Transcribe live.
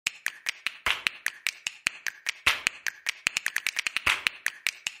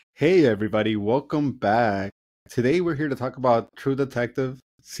Hey everybody, welcome back. Today we're here to talk about True Detective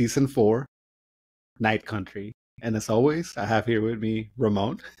Season 4, Night Country. And as always, I have here with me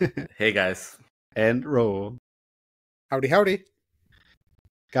Ramon Hey guys. and Ro. Howdy, howdy.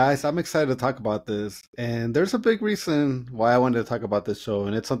 Guys, I'm excited to talk about this. And there's a big reason why I wanted to talk about this show.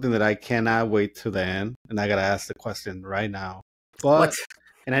 And it's something that I cannot wait to the end. And I got to ask the question right now. What?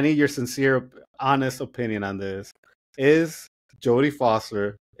 And I need your sincere, honest opinion on this. Is Jodie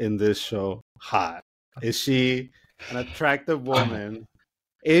Foster in this show hot? Is she an attractive woman?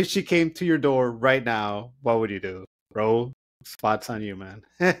 If she came to your door right now, what would you do? Bro, spots on you, man.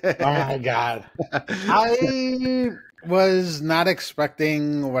 Oh my god. I was not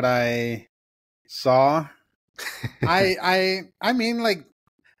expecting what I saw. I mean, like,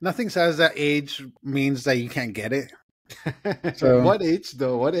 nothing says that age means that you can't get it. So What age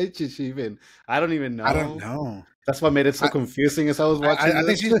though? What age is she even? I don't even know. I don't know. That's what made it so confusing as I was watching. I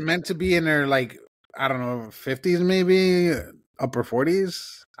think she's meant to be in her, like, I don't know, 50s maybe, upper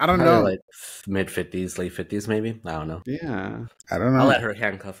 40s. I don't know. Like mid 50s, late 50s, maybe. I don't know. Yeah, I don't know. I'll let her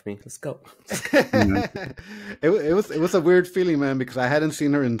handcuff me. Let's go. it was a weird feeling, man, because I hadn't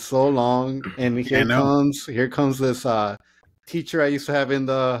seen her in so long, and here comes this teacher I used to have in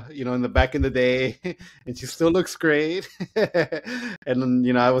the back in the day, and she still looks great.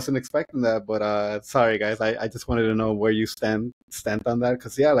 And I wasn't expecting that, but sorry guys, I just wanted to know where you stand on that,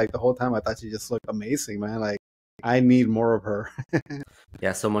 because like the whole time I thought she just looked amazing, man. Like, I need more of her.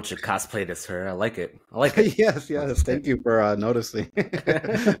 Yeah, so much cosplayed as her. I like it. Yes. Thank you for noticing.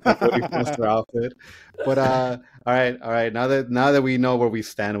 Her outfit. But all right. Now that we know where we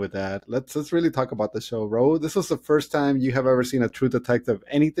stand with that, let's really talk about the show. Ro, this was the first time you have ever seen a True Detective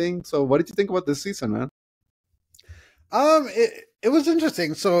anything. So what did you think about this season, man? It was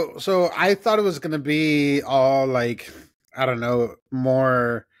interesting. So I thought it was gonna be all, like, I don't know,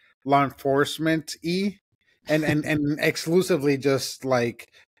 more law enforcement-y. And exclusively just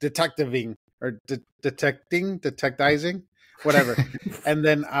like detectiving or detectizing, whatever. And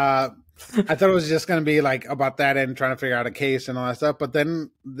then I thought it was just going to be like about that and trying to figure out a case and all that stuff. But then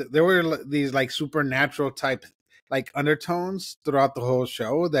there were these like supernatural type like undertones throughout the whole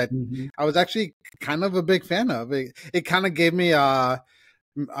show that I was actually kind of a big fan of. It kind of gave me a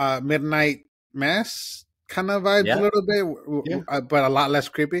Midnight Mass kind of vibes a little bit, but a lot less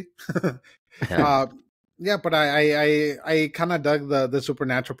creepy. Yeah, but I kind of dug the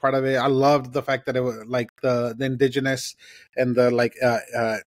supernatural part of it. I loved the fact that it was like the indigenous and the like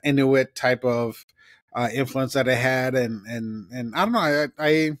Inuit type of influence that it had, and I don't know,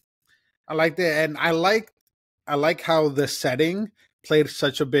 I liked it, and I like how the setting played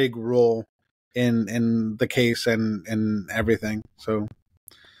such a big role in the case and everything. So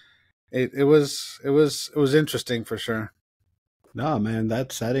it was interesting for sure. No, man,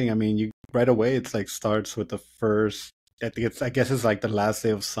 that setting, I mean, you right away, it's like starts with the first, I guess it's like the last day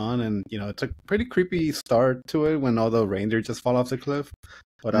of sun, and it's a pretty creepy start to it when all the reindeer just fall off the cliff.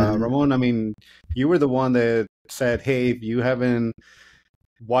 But Ramon, I mean, you were the one that said, hey, if you haven't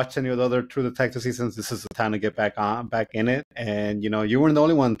watched any of the other True Detective seasons, this is the time to get back in it. And you weren't the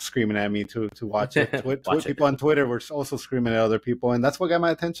only one screaming at me to watch it. People on Twitter were also screaming at other people, and that's what got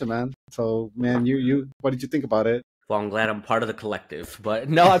my attention, man. So, man, you what did you think about it? Well, I'm glad I'm part of the collective, but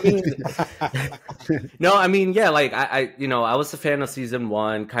no, I mean, yeah, like I was a fan of season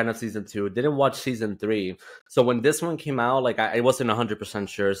 1, kind of season 2, didn't watch season 3. So when this one came out, like I wasn't 100%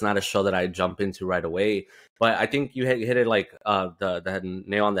 sure. It's not a show that I jump into right away, but I think you hit it like the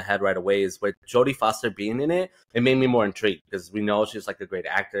nail on the head right away. Is with Jodie Foster being in it, it made me more intrigued because we know she's like a great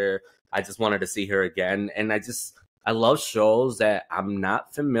actor. I just wanted to see her again, and I love shows that I'm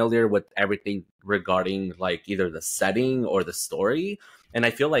not familiar with everything regarding like either the setting or the story. And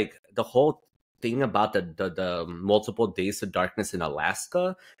I feel like the whole thing about the multiple days of darkness in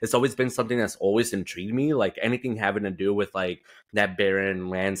Alaska, it's always been something that's always intrigued me. Like anything having to do with like that barren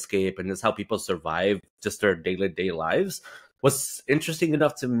landscape and just how people survive just their day-to-day lives was interesting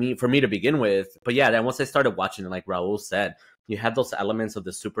enough for me to begin with. But yeah, then once I started watching it, like Raul said, you had those elements of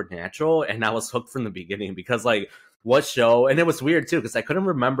the supernatural, and I was hooked from the beginning because like what show, and it was weird too because I couldn't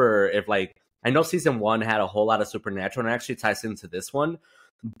remember if like, I know season 1 had a whole lot of supernatural and it actually ties into this one,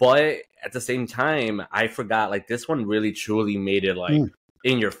 but at the same time I forgot like this one really truly made it like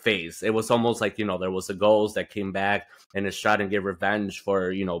in your face. It was almost like there was a ghost that came back and is trying to get revenge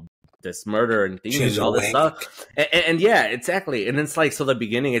for this murder and things and all this stuff. And yeah, exactly. And it's like, so the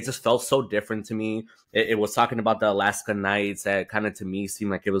beginning, it just felt so different to me. It was talking about the Alaska Nights that kind of to me seemed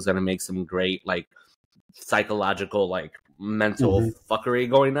like it was going to make some great like psychological like mental fuckery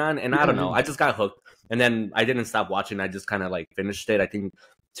going on. And I don't know, I just got hooked. And then I didn't stop watching. I just kind of like finished it. I think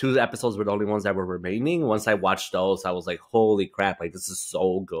 2 episodes were the only ones that were remaining. Once I watched those, I was like, holy crap, like this is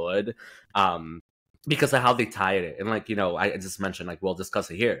so good. Because of how they tied it. And like, you know, I just mentioned, like, we'll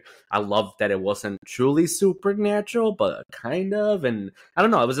discuss it here. I love that it wasn't truly supernatural, but kind of. And I don't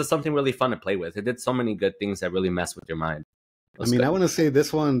know, it was just something really fun to play with. It did so many good things that really mess with your mind. I mean, I want to say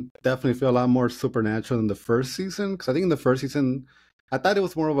this one definitely felt a lot more supernatural than the first season. Because I think in the first season, I thought it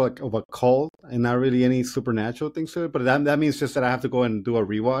was more of a cult and not really any supernatural things to it. But that means just that I have to go and do a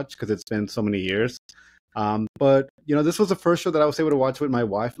rewatch because it's been so many years. But you know, this was the first show that I was able to watch with my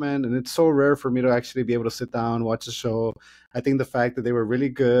wife, man, and it's so rare for me to actually be able to sit down, watch a show. I think the fact that they were really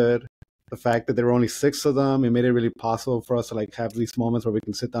good, the fact that there were only 6 of them, it made it really possible for us to like have these moments where we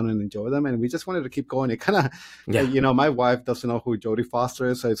can sit down and enjoy them, and we just wanted to keep going. It kind of, you know, my wife doesn't know who Jodie Foster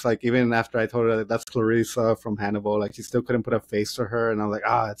is, so it's like even after I told her that that's Clarissa from Hannibal, like she still couldn't put a face to her, and I'm like,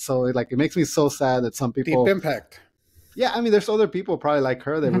 it's so like it makes me so sad that some people deep impact. Yeah, I mean, there's other people probably like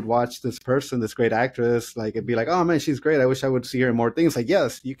her that would watch this person, this great actress, like it'd be like, oh man, she's great. I wish I would see her in more things. Like,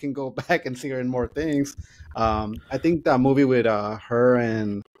 yes, you can go back and see her in more things. I think that movie with her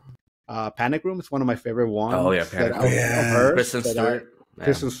and Panic Room is one of my favorite ones. Oh yeah, Panic Room. Of her, Kristen Stewart.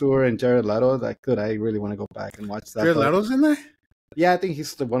 Kristen Stewart and Jared Leto. Like, I really want to go back and watch that. Jared Leto's in there? Yeah, I think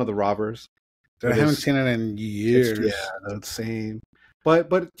he's one of the robbers. I haven't seen it in years. Yeah, that's same.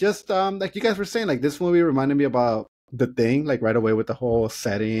 But just like you guys were saying, like this movie reminded me about The Thing, like right away with the whole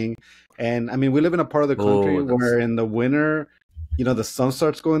setting. And I mean, we live in a part of the country where in the winter, you know, the sun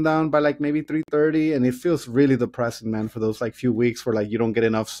starts going down by like maybe 3:30, and it feels really depressing, man, for those like few weeks where like you don't get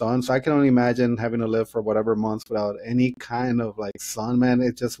enough sun. So I can only imagine having to live for whatever months without any kind of like sun, man.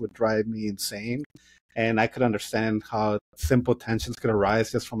 It just would drive me insane. And I could understand how simple tensions could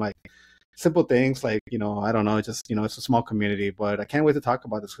arise just from like simple things like, you know, I don't know, just, you know, it's a small community. But I can't wait to talk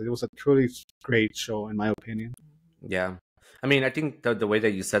about this because it was a truly great show in my opinion. Yeah. I mean, I think the way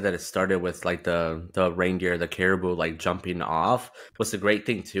that you said that it started with like the reindeer, the caribou like jumping off was a great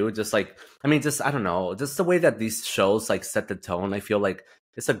thing too. Just like, I mean, just, I don't know, just the way that these shows like set the tone. I feel like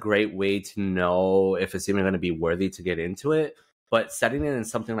it's a great way to know if it's even going to be worthy to get into it. But setting it in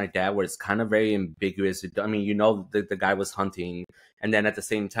something like that where it's kind of very ambiguous. I mean, you know, the guy was hunting, and then at the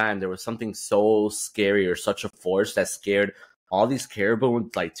same time, there was something so scary or such a force that scared all these caribou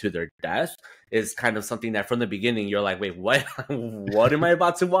like to their death is kind of something that from the beginning you're like, wait, what? What am I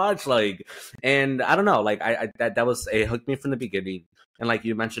about to watch? Like, and I don't know, like that was, it hooked me from the beginning. And like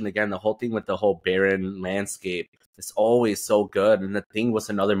you mentioned again, the whole thing with the whole barren landscape is always so good. And The Thing was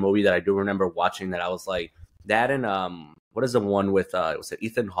another movie that I do remember watching that I was like, that and what is the one with was it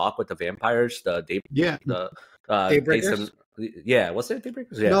Ethan Hawke with the vampires? Daybreakers? What's it?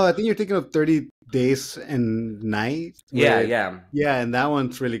 Daybreakers? Yeah. No, I think you're thinking of 30 Days and Night. Yeah, and that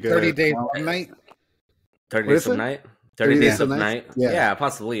one's really good. 30 Days of Night. 30 Days of Night. 30 Days of Night. Yeah,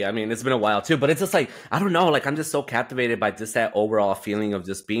 possibly. I mean, it's been a while too, but it's just like, I don't know, like I'm just so captivated by just that overall feeling of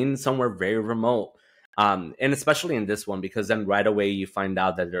just being somewhere very remote. And especially in this one, because then right away you find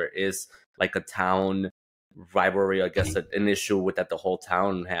out that there is like a town rivalry, I guess, an issue with that the whole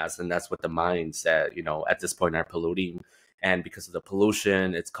town has, and that's what the mines that, you know, at this point are polluting. And because of the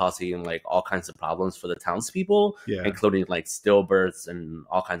pollution, it's causing like all kinds of problems for the townspeople, including like stillbirths and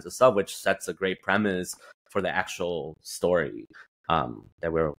all kinds of stuff, which sets a great premise for the actual story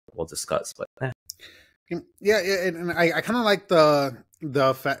that we'll discuss. But and I kind of like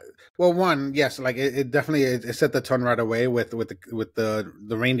the fact. Well, one, yes, like it definitely it set the tone right away with the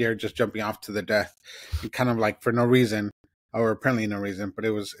reindeer just jumping off to the death, kind of like for no reason, or apparently no reason, but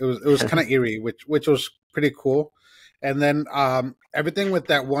it was kind of eerie, which was pretty cool. And then everything with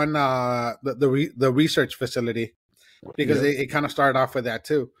that one the research facility, because it kind of started off with that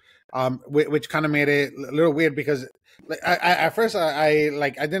too, which kind of made it a little weird because like I at first I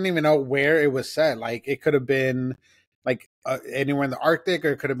didn't even know where it was set. Like it could have been like anywhere in the Arctic, or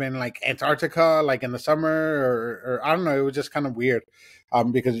it could have been like Antarctica, like in the summer, or I don't know. It was just kind of weird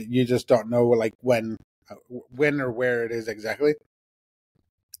because you just don't know like when or where it is exactly.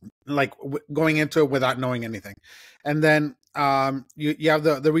 Like going into it without knowing anything. And then you have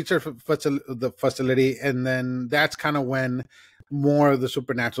the research facility, and then that's kind of when more of the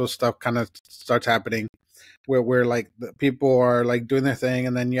supernatural stuff kind of starts happening, where like the people are like doing their thing,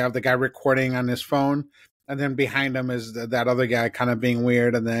 and then you have the guy recording on his phone, and then behind him is that other guy kind of being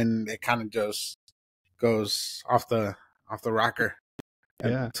weird, and then it kind of just goes off the rocker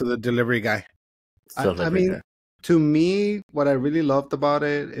to the delivery guy. I mean, To me, what I really loved about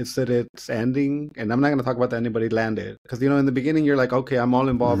it is that it's ending, and I'm not going to talk about the anybody landed, because in the beginning you're like, okay, I'm all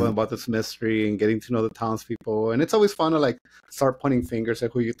involved about this mystery and getting to know the townspeople, and it's always fun to like start pointing fingers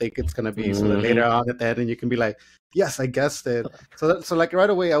at who you think it's going to be, so that later on at the end you can be like, yes, I guessed it. So like right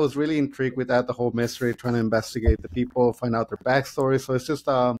away I was really intrigued with that, the whole mystery, trying to investigate the people, find out their backstory. So it's just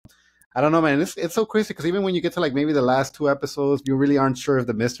I don't know, man. It's so crazy because even when you get to like maybe the last 2 episodes, you really aren't sure if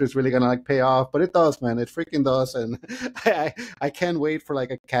the mystery is really gonna like pay off, but it does, man. It freaking does, and I can't wait for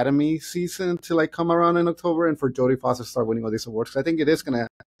like Academy season to like come around in October and for Jodie Foster to start winning all these awards. I think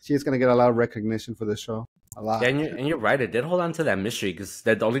she's gonna get a lot of recognition for this show. A lot. Yeah, and you're right. It did hold on to that mystery because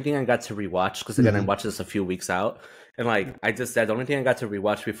the only thing I got to rewatch, because again, I watched this a few weeks out, and like the only thing I got to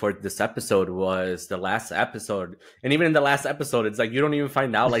rewatch before this episode was the last episode. And even in the last episode, it's like you don't even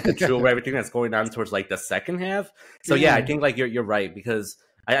find out like the truth of everything that's going on towards like the second half. So yeah, I think like you're right, because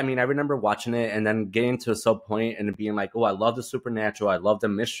I mean I remember watching it and then getting to a sub point and being like, oh, I love the supernatural, I love the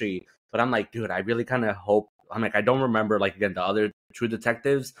mystery, but I'm like, dude, I really kind of hope. I'm like, I don't remember like again the other True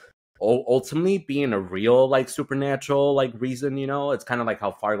Detectives ultimately being a real like supernatural like reason. It's kind of like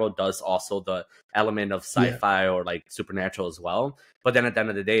how Fargo does also the element of sci-fi or like supernatural as well, but then at the end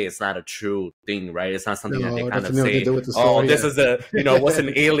of the day it's not a true thing, right? It's not something that they kind of say, oh, this is a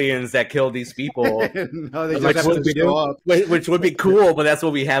wasn't aliens that killed these people. No, they just have to show up. Which would be cool, but that's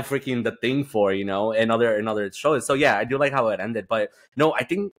what we have freaking the thing for, and other shows. So yeah, I do like how it ended, but no, I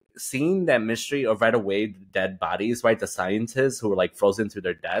think seeing that mystery of right away the dead bodies, right, the scientists who were like frozen to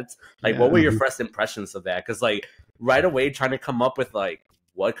their deaths, like what were your first impressions of that? Because like right away trying to come up with like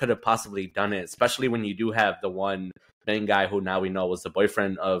what could have possibly done it, especially when you do have the one main guy who now we know was the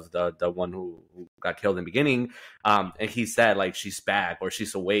boyfriend of the one who got killed in the beginning, and he said like she's back or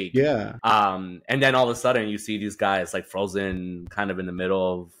she's awake, and then all of a sudden you see these guys like frozen kind of in the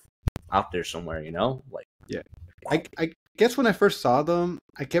middle of out there somewhere, like I guess when I first saw them,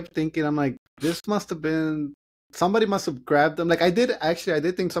 I kept thinking, I'm like, this must have been somebody must have grabbed them. Like I did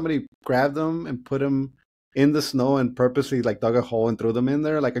think somebody grabbed them and put them in the snow and purposely like dug a hole and threw them in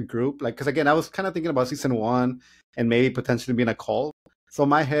there like a group. Like, because again, I was kind of thinking about season 1 and maybe potentially being a cult. So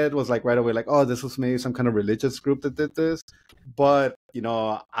my head was like right away like, oh, this was maybe some kind of religious group that did this. But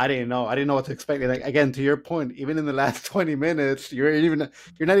I didn't know what to expect. Like again, to your point, even in the last 20 minutes, you're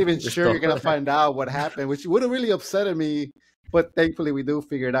not even sure you're gonna find out what happened, which would have really upsetted me. But thankfully, we do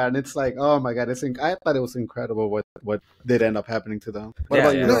figure it out, and it's like, oh my god, I thought it was incredible what did end up happening to them. What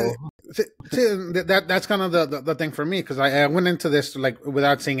about you? That's kind of the thing for me, because I went into this like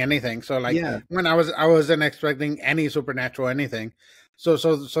without seeing anything. So like when I wasn't expecting any supernatural anything. So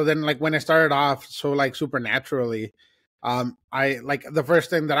then like when it started off so like supernaturally, I like the first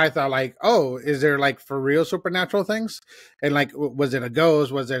thing that I thought like, oh, is there like for real supernatural things? And like, was it a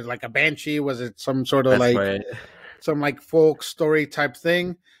ghost? Was it like a banshee? Was it some sort of some like folk story type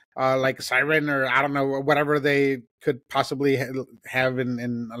thing, like a siren or I don't know, whatever they could possibly have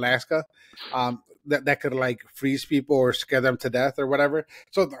in Alaska, that could like freeze people or scare them to death or whatever.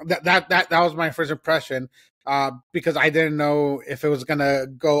 So that was my first impression, because I didn't know if it was gonna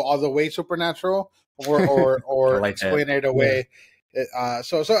go all the way supernatural or like explain it away.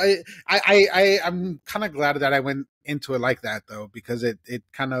 So I'm kind of glad that I went into it like that though, because it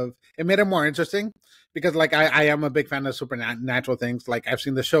made it more interesting. Because like I am a big fan of supernatural things. Like I've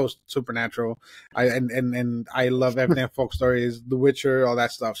seen the show Supernatural, and I love everything folk stories, The Witcher, all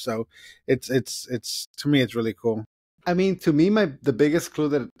that stuff. So it's to me it's really cool. I mean, to me, the biggest clue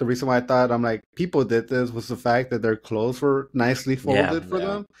that the reason why I thought I'm like people did this was the fact that their clothes were nicely folded for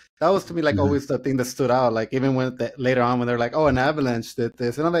them. That was to me like always the thing that stood out. Like even when later on when they're like, oh, an avalanche did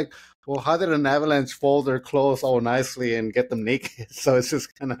this, and I'm like, well, how did an avalanche fold their clothes all nicely and get them naked? So it's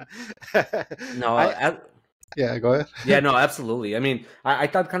just kind of yeah, go ahead. Yeah, no, absolutely. I mean, I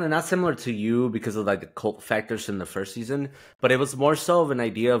thought kind of not similar to you because of like the cult factors in the first season, but it was more so of an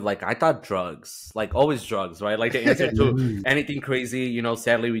idea of like, I thought drugs, like always drugs, right? Like the answer to anything crazy,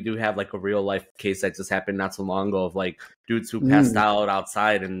 sadly we do have like a real life case that just happened not so long ago of like dudes who passed out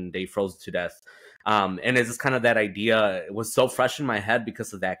outside and they froze to death. And it's just kind of that idea. It was so fresh in my head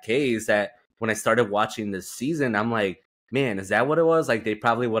because of that case that when I started watching this season, I'm like, man, is that what it was? Like they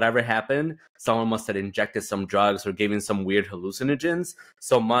probably, whatever happened, someone must have injected some drugs or given some weird hallucinogens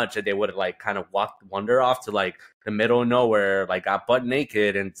so much that they would have like kind of wander off to like the middle of nowhere, like got butt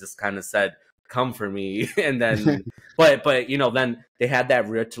naked and just kind of said, come for me. And then but then they had that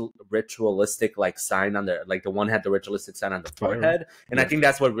ritualistic like sign on their, like the one had the ritualistic sign on the forehead, and I think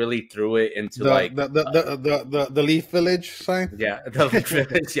that's what really threw it into the Leaf Village sign. Yeah, the Leaf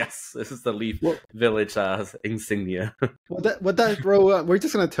Village. Yes, this is the Leaf Village insignia. Bro, we're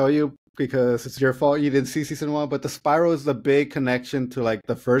just gonna tell you, because it's your fault you didn't see season 1, but the spiral is the big connection to like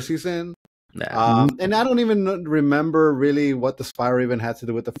the first season. Yeah. And I don't even remember really what the spiral even had to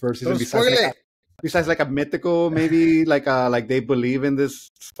do with the first season, Don't spoil it. besides like a mythical, maybe like they believe in this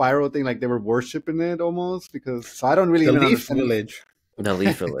spiral thing, like they were worshiping it almost. Because so I don't really The even Leaf understand. Village. The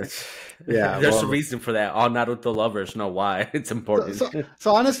Leaf Village. Yeah, There's a well, reason for that. All Naruto lovers know why. It's so, important. so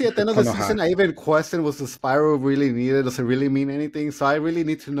so honestly, at the end of the Konoha. season, I even questioned, was the spiral really needed? Does it really mean anything? So I really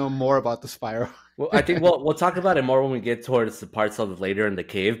need to know more about the spiral. Well, I think we'll talk about it more when we get towards the parts of later in the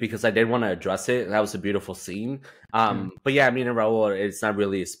cave, because I did want to address it. That was a beautiful scene. But yeah, I mean, in Raul, it's not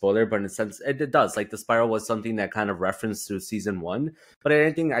really a spoiler, but in a sense, it does. Like the spiral was something that kind of referenced to season 1, but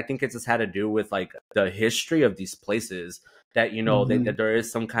I think it just had to do with like the history of these places. That that there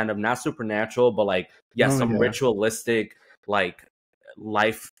is some kind of not supernatural, but like some ritualistic like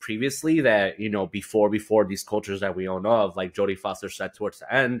life previously that before these cultures that we all know of, like Jodie Foster said towards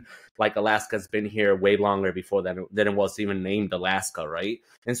the end, like Alaska's been here way longer before than it was even named Alaska, right?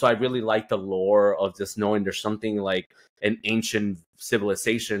 And so I really like the lore of just knowing there's something like an ancient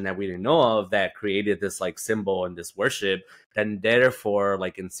civilization that we didn't know of that created this like symbol and this worship, and therefore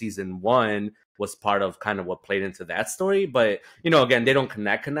like in season 1 was part of kind of what played into that story. But again, they don't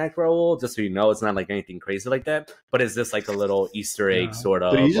connect Raul, just so you know. It's not like anything crazy like that, but it's just like a little Easter egg sort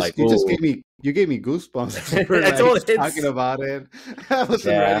of. Dude, like you just gave me goosebumps for like, talking about it. I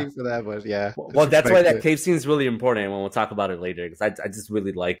wasn't ready for that, but yeah. Well, that's why that cave scene is really important, when we'll talk about it later, because I just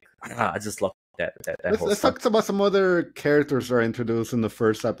really like, I just love that let's talk about some other characters that are introduced in the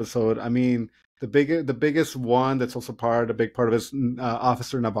first episode. I mean, the biggest one that's also a big part of it is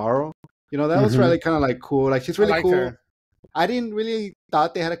Officer Navarro. That was really kind of like cool. Like, she's really cool. Her. I didn't really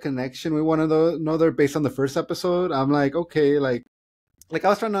thought they had a connection with one another based on the first episode. I'm like, okay, like I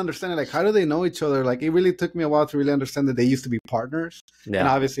was trying to understand it, like, how do they know each other? Like, it really took me a while to really understand that they used to be partners. Yeah. And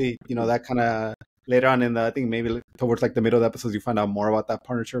obviously, that kind of later on in the, I think maybe towards like the middle of the episodes, you find out more about that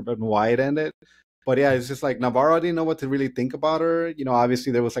partnership and why it ended. But yeah, it's just like Navarro, I didn't know what to really think about her.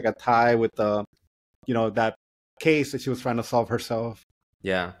 Obviously there was like a tie with the, that case that she was trying to solve herself.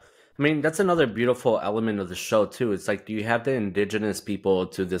 Yeah. I mean, that's another beautiful element of the show, too. It's like, do you have the indigenous people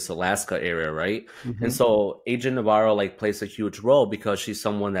to this Alaska area, right? Mm-hmm. And so Agent Navarro, like, plays a huge role because she's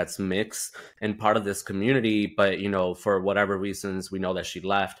someone that's mixed and part of this community. But, for whatever reasons, we know that she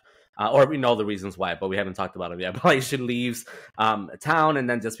left. Or we know the reasons why, but we haven't talked about it yet. But like, she leaves town, and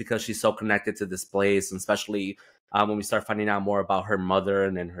then just because she's so connected to this place, and especially when we start finding out more about her mother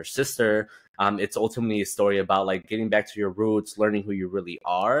and then her sister, it's ultimately a story about like getting back to your roots, learning who you really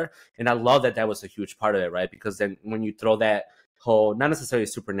are. And I love that was a huge part of it, right? Because then when you throw that whole, not necessarily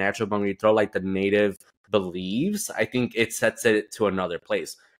supernatural, but when you throw like the native beliefs, I think it sets it to another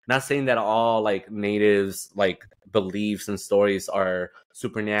place. Not saying that all like natives like beliefs and stories are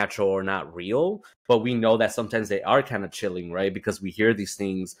supernatural or not real, but we know that sometimes they are kind of chilling, right? Because we hear these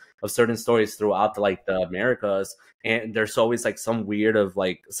things of certain stories throughout the Americas, and there's always like some weird of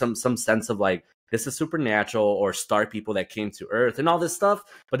like some sense of like this is supernatural or star people that came to Earth and all this stuff.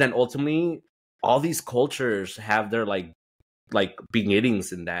 But then ultimately, all these cultures have their like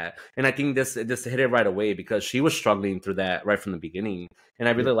beginnings in that, and I think this hit it right away because she was struggling through that right from the beginning, and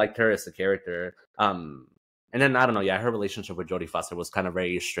I really liked her as a character. And then I don't know, her relationship with Jodie Foster was kind of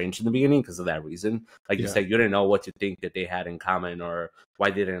very strange in the beginning because of that reason. Like you said, you didn't know what to think that they had in common or why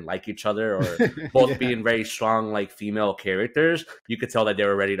they didn't like each other, or both being very strong like female characters. You could tell that they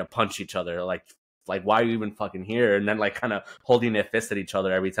were ready to punch each other, like why are you even fucking here? And then like kind of holding their fist at each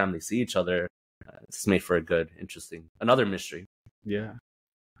other every time they see each other. It's made for a good, interesting, another mystery. Yeah.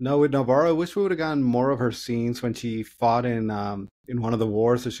 No, with Navarro, I wish we would have gotten more of her scenes when she fought in one of the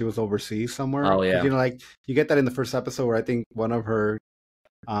wars that she was overseas somewhere. Oh yeah. Like you get that in the first episode where I think one of her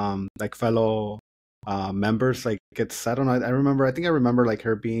like fellow members like gets set on. I remember like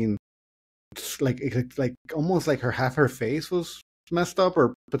her being like almost like half her face was messed up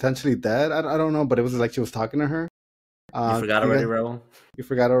or potentially dead. I don't know, but it was like she was talking to her. You forgot already, Raul? You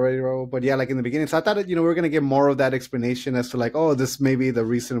forgot already, Raul? But yeah, like in the beginning. So I thought, we were going to get more of that explanation as to like, oh, this may be the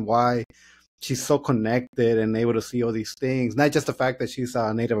reason why she's so connected and able to see all these things. Not just the fact that she's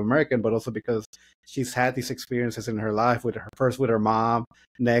a Native American, but also because she's had these experiences in her life first with her mom,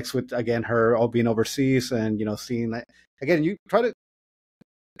 next with, again, her all being overseas and, seeing that. Again, you try to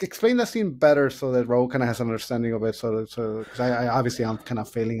explain that scene better so that Raul kind of has an understanding of it. So because I obviously I'm kind of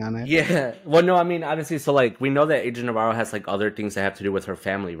failing on it. Yeah. Well, no, I mean, obviously, so like we know that Agent Navarro has like other things that have to do with her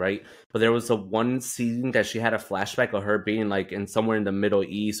family, right? But there was one scene that she had a flashback of her being like in somewhere in the Middle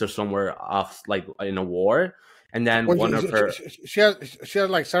East or somewhere off like in a war. And then Well, one of her, she has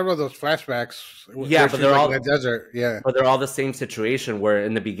like several of those flashbacks. yeah, but they're like all in the desert. Yeah, but they're all the same situation where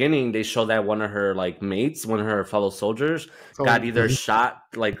in the beginning they show that one of her like mates, one of her fellow soldiers, got So either shot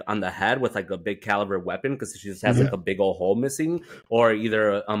like on the head with like a big caliber weapon because she just has yeah, like a big old hole missing, or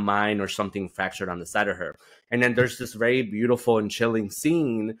either a mine or something fractured on the side of her. And then there's this very beautiful and chilling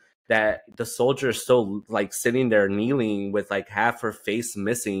scene that the soldier is still like sitting there kneeling with like half her face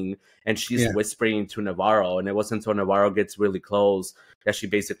missing, and she's yeah. whispering to Navarro. And it wasn't until Navarro gets really close that she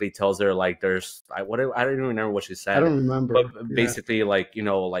basically tells her like I don't even remember what she I said, don't remember. but basically like, you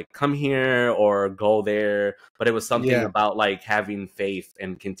know, like come here or go there. But it was something Yeah. about like having faith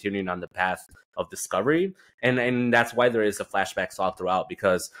and continuing on the path of discovery. And that's why there is a flashbacks all throughout,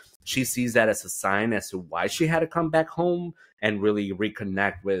 because she sees that as a sign as to why she had to come back home and really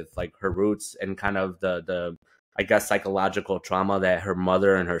reconnect with like her roots and kind of the I guess psychological trauma that her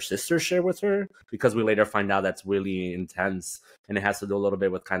mother and her sister share with her, because we later find out that's really intense, and it has to do a little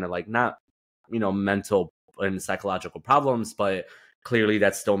bit with kind of like not, you know, mental and psychological problems, but clearly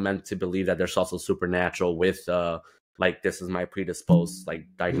that's still meant to believe that there's also supernatural with like this is my predisposed like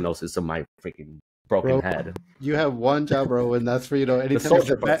diagnosis of my freaking broken Bro, head. you have one job, bro, and that's for, you know, anytime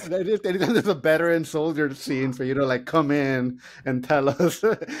soldier part. anytime there's a veteran soldier scene for you to like come in and tell us.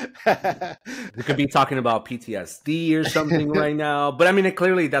 We could be talking about PTSD or something right now, but I mean,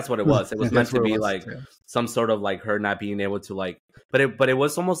 clearly that's what it was. It was meant That's to what it be was, like yeah. some sort of like her not being able to like, but it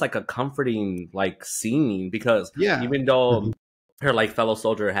was almost like a comforting like scene, because Yeah. even though her like fellow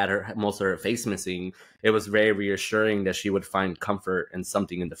soldier had her most of her face missing, it was very reassuring that she would find comfort in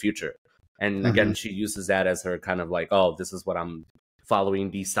something in the future. And again, she uses that as her kind of like, oh, this is what I'm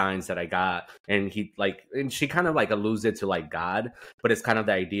following, these signs that I got. And she kind of like alludes it to like God, but it's kind of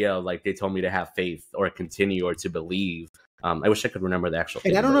the idea of like, they told me to have faith or continue or to believe. I wish I could remember the actual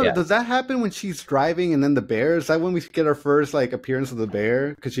thing. And I don't know, yeah. does that happen when she's driving and then the bear? Is that when we get our first like appearance of the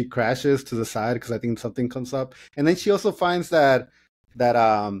bear? Because she crashes to the side because I think something comes up, and then she also finds that I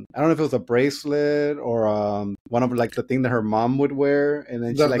don't know if it was a bracelet or one of like the thing that her mom would wear, and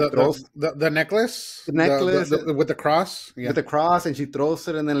then she like throws the necklace, the necklace with the cross, with the cross, and she throws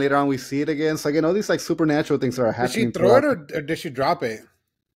it, and then later on we see it again. So again, all these like supernatural things that are Did happening. she throw it or did she drop it?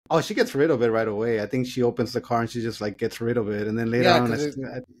 Oh, she gets rid of it right away. I think she opens the car and she just like gets rid of it, and then later on,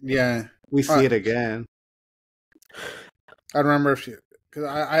 we see it again. I don't remember if she, because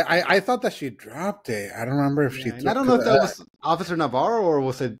I thought that she dropped it. I don't remember if she. I don't know if that was Officer Navarro or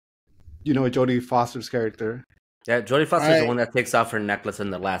was it, you know, Jodie Foster's character. Yeah, Jodie Foster's the one that takes off her necklace in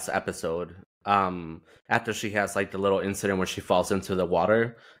the last episode. After she has like the little incident where she falls into the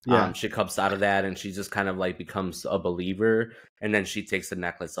water, she comes out of that and she just kind of like becomes a believer, and then she takes the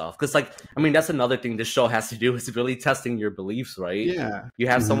necklace off. Because like, I mean, that's another thing this show has to do, is really testing your beliefs, right? Yeah, you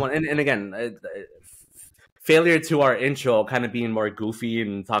have someone, and again, failure to our intro kind of being more goofy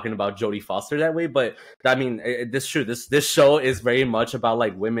and talking about Jodie Foster that way, but I mean, this show is very much about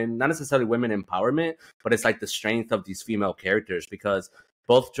like women, not necessarily women empowerment, but it's like the strength of these female characters, because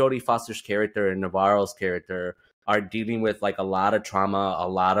both Jodie Foster's character and Navarro's character are dealing with like a lot of trauma, a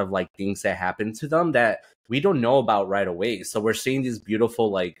lot of like things that happen to them that we don't know about right away. So we're seeing these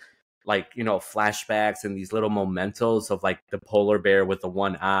beautiful like, you know, flashbacks and these little mementos of like the polar bear with the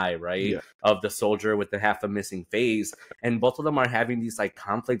one eye, right? Yeah. Of the soldier with the half a missing face. And both of them are having these like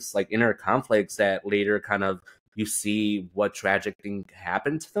conflicts, like inner conflicts that later kind of you see what tragic thing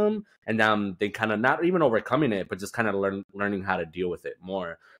happened to them. And they kind of not even overcoming it, but just kind of learning how to deal with it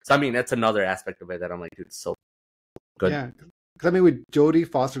more. So, I mean, that's another aspect of it that I'm like, dude, it's so good. Yeah. Because I mean, with Jodie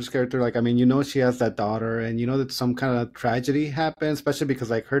Foster's character, like, I mean, you know, she has that daughter, and you know that some kind of tragedy happened, especially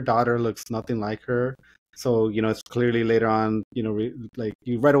because like her daughter looks nothing like her. So, you know, it's clearly later on, you know, like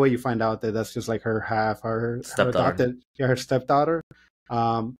you right away you find out that that's just like her stepdaughter. Her stepdaughter.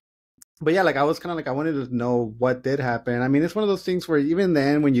 But yeah, like I was kind of like I wanted to know what did happen. I mean, it's one of those things where even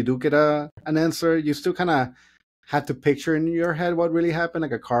then, when you do get an answer, you still kind of have to picture in your head what really happened,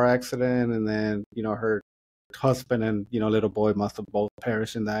 like a car accident, and then you know her husband and you know little boy must have both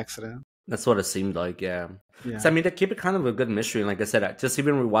perished in the accident. That's what it seemed like, yeah. So I mean, they keep it kind of a good mystery. And like I said, just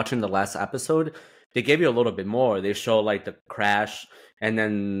even rewatching the last episode, they gave you a little bit more. They show like the crash, and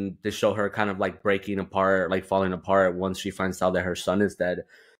then they show her kind of like breaking apart, like falling apart once she finds out that her son is dead.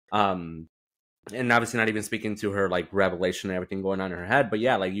 And obviously not even speaking to her like revelation and everything going on in her head, but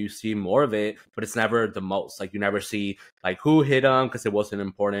yeah, like you see more of it, but it's never the most. Like you never see like who hit him because it wasn't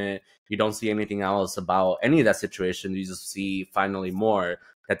important. You don't see anything else about any of that situation. You just see finally more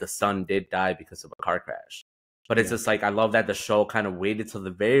that the son did die because of a car crash. But it's just like, I love that the show kind of waited till the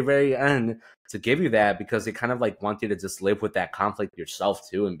very, very end to give you that, because they kind of like want you to just live with that conflict yourself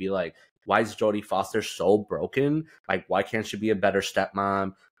too, and be like, why is Jodie Foster so broken? Like, why can't she be a better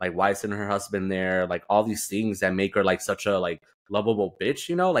stepmom? Like, why isn't her husband there? Like, all these things that make her like such a like lovable bitch,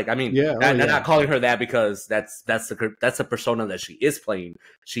 you know? Like, I mean, Yeah, oh I'm yeah. not calling her that because that's the persona that she is playing.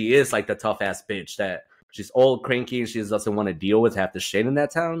 She is like the tough ass bitch that she's old, cranky, and she just doesn't want to deal with half the shit in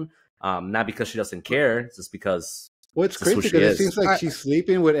that town. Not because she doesn't care, it's just because Well, it's it's just who crazy she because it is. seems like she's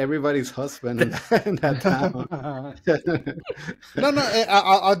sleeping with everybody's husband in that town. No,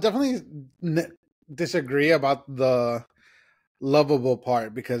 I'll definitely disagree about the lovable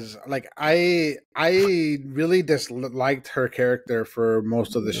part because, like, I really disliked her character for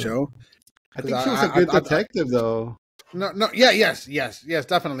most of the show I because think she was a good detective, though. no, yeah, yes,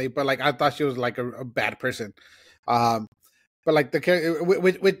 definitely. But like, I thought she was like a bad person. Um, but like the character,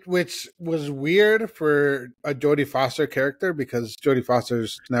 which was weird for a Jodie Foster character because Jodie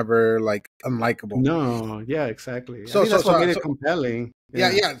Foster's never like unlikable. No, yeah, exactly. I So think so that's what so, made it so compelling.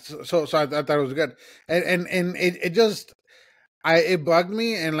 yeah, Yeah. yeah. So I thought it was good, and it just it bugged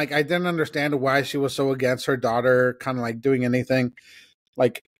me, and like I didn't understand why she was so against her daughter, kind of like doing anything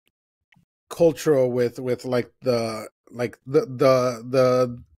like cultural with like the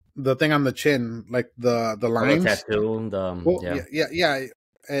thing on the chin, like the Oh, the lines. tattoo, Well, yeah. Yeah,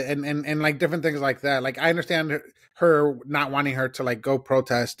 and like different things like that. Like I understand her not wanting her to like go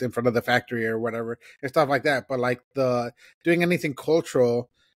protest in front of the factory or whatever and stuff like that, but like the doing anything cultural,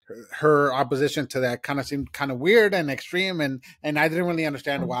 her opposition to that kind of seemed kind of weird and extreme, and I didn't really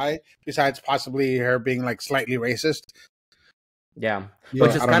understand why. Besides possibly her being like slightly racist, Yeah, which yeah.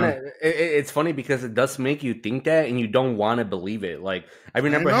 is I don't kind know. of it's funny because it does make you think that, and you don't want to believe it. Like I I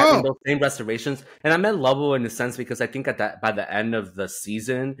remember having know. those same reservations, and I meant lovable in the sense because I think at that by the end of the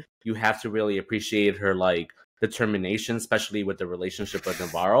season, you have to really appreciate her like determination, especially with the relationship with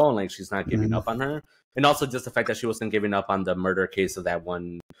Navarro, and like she's not giving Mhm. up on her, and also just the fact that she wasn't giving up on the murder case of that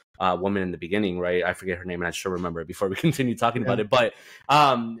one woman in the beginning, right? I forget her name, and I should remember it before we continue talking Yeah. about it, but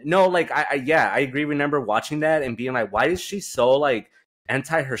no, like I agree. Remember watching that and being like, why is she so like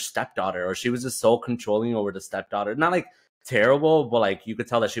anti her stepdaughter, or she was just so controlling over the stepdaughter? Not like terrible, but like you could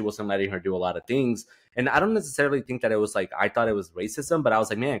tell that she wasn't letting her do a lot of things. And I don't necessarily think that it was like I thought it was racism, but I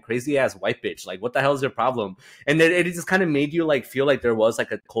was like, man, crazy ass white bitch. Like, what the hell is your problem? And then it just kind of made you like feel like there was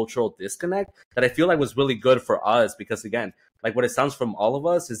like a cultural disconnect that I feel like was really good for us because again, like what it sounds from all of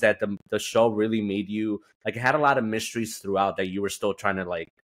us is that the show really made you like it had a lot of mysteries throughout that you were still trying to like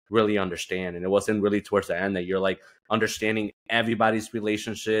really understand, and it wasn't really towards the end that you're like understanding everybody's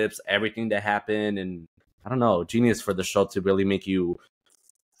relationships, everything that happened, and I don't know, genius for the show to really make you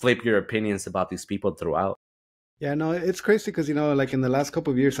flip your opinions about these people throughout. Yeah, no, it's crazy because, like in the last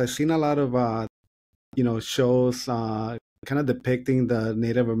couple of years, I've seen a lot of, shows kind of depicting the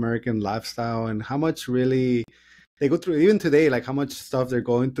Native American lifestyle and how much really they go through, even today, like how much stuff they're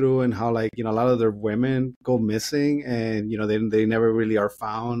going through and how, like, a lot of their women go missing and, they never really are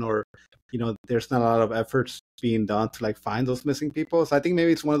found or, there's not a lot of efforts being done to like find those missing people. So I think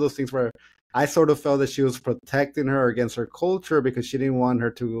maybe it's one of those things where I sort of felt that she was protecting her against her culture because she didn't want her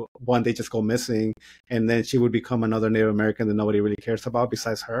to one day just go missing and then she would become another Native American that nobody really cares about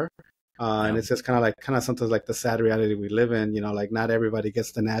besides her. And Yeah. it's just kind of sometimes like the sad reality we live in, like not everybody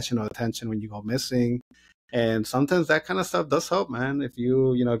gets the national attention when you go missing. And sometimes that kind of stuff does help, man. If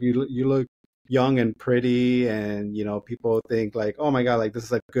you look young and pretty and, people think like, oh my God, like this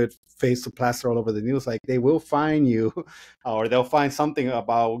is a good face to plaster all over the news. Like they will find you or they'll find something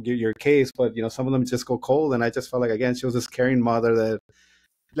about your case. But, some of them just go cold. And I just felt like, again, she was this caring mother that,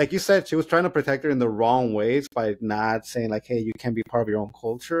 like you said, she was trying to protect her in the wrong ways by not saying like, hey, you can't be part of your own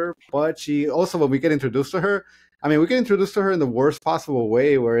culture. But she also, when we get introduced to her, I mean, we get introduced to her in the worst possible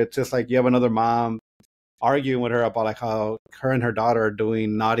way where it's just like you have another mom arguing with her about like how her and her daughter are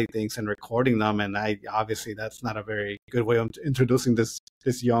doing naughty things and recording them. And obviously that's not a very good way of introducing this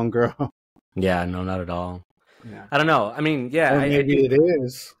young girl. Yeah, no, not at all. Yeah. I don't know. I mean, yeah, Or I maybe think it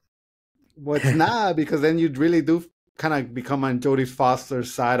is. Well, it's not because then you really do kind of become on Jodie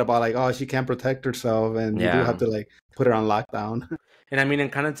Foster's side about like, oh, she can't protect herself, and you do have yeah. to like put her on lockdown. And I mean,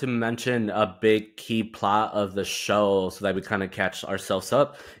 and kind of to mention a big key plot of the show so that we kind of catch ourselves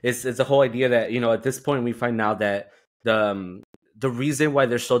up is the whole idea that, at this point we find out that the reason why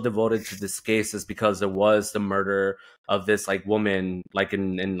they're so devoted to this case is because there was the murder of this like woman like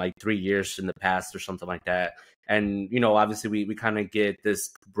in like 3 years in the past or something like that. And, obviously we kind of get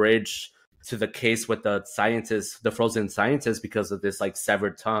this bridge to the case with the scientist, the frozen scientist, because of this like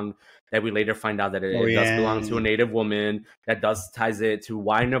severed tongue that we later find out that it does belong to a native woman. That does ties it to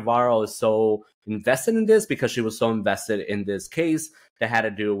why Navarro is so invested in this, because she was so invested in this case that had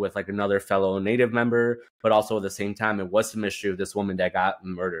to do with like another fellow native member, but also at the same time it was the mystery of this woman that got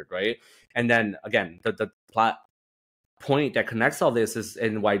murdered, right? And then again, the plot point that connects all this is,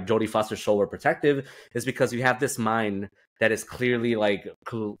 and why Jodie Foster's so overprotective, is because you have this mine that is clearly like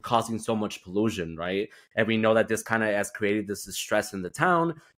causing so much pollution, right? And we know that this kind of has created this distress in the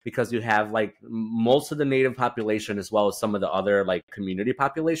town, because you have like most of the native population as well as some of the other like community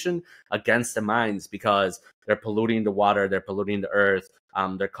population against the mines, because they're polluting the water, they're polluting the earth,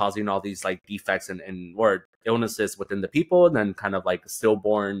 they're causing all these like defects and or illnesses within the people, and then kind of like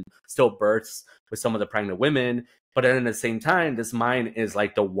stillbirths with some of the pregnant women. But then at the same time, this mine is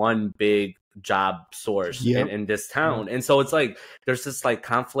like the one big job source in this town. And so it's like there's this like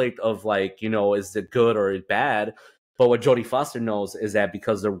conflict of like, you know, is it good or bad? But what Jodie Foster knows is that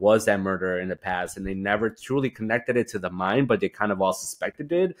because there was that murder in the past and they never truly connected it to the mine, but they kind of all suspected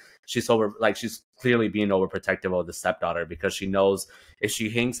it, she's clearly being overprotective of the stepdaughter, because she knows if she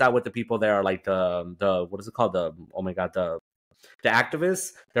hangs out with the people that are like the what is it called? The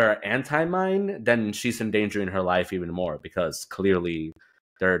activists that are anti-mine, then she's endangering her life even more, because clearly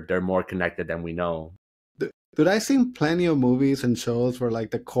they're more connected than we know. Dude, I've seen plenty of movies and shows where like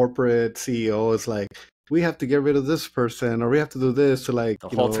the corporate CEO is like, we have to get rid of this person, or we have to do this to like the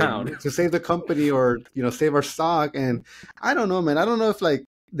whole town to save the company, or save our stock. And I don't know, man. I don't know if like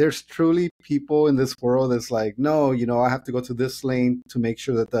there's truly people in this world that's like, no, I have to go to this lane to make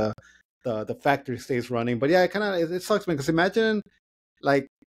sure that the factory stays running. But yeah, it sucks, man, because imagine, like,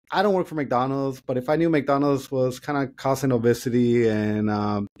 I don't work for McDonald's, but if I knew McDonald's was kind of causing obesity and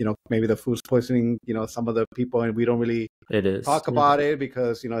maybe the food's poisoning some of the people, and we don't really talk about it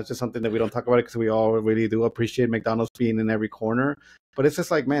because it's just something that we don't talk about it because we all really do appreciate McDonald's being in every corner. But it's just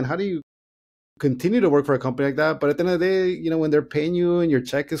like, man, how do you continue to work for a company like that? But at the end of the day, when they're paying you and your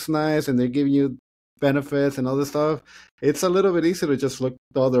check is nice and they're giving you benefits and all this stuff, it's a little bit easier to just look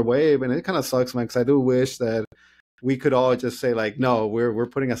the other way. And it kind of sucks, man, because I do wish that we could all just say like, no, we're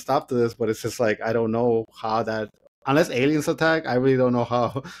putting a stop to this. But it's just like, I don't know how that, unless aliens attack, I really don't know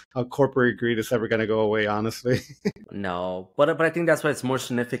how corporate greed is ever going to go away, honestly. No, but I think that's why it's more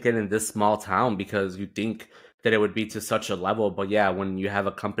significant in this small town, because you think that it would be to such a level. But yeah, when you have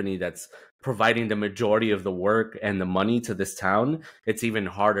a company that's providing the majority of the work and the money to this town, it's even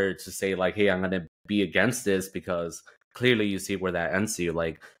harder to say like, hey, I'm going to be against this, because clearly you see where that ends you.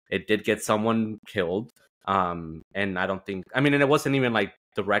 Like, it did get someone killed. And I don't think, and it wasn't even like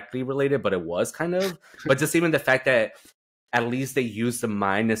directly related, but it was kind of, but just even the fact that at least they use the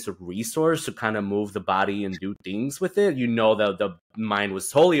mine as a resource to kind of move the body and do things with it. The mine was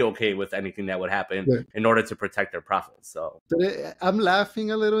totally okay with anything that would happen in order to protect their profits. So I'm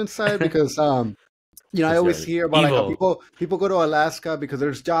laughing a little inside because, I always hear about like how people go to Alaska because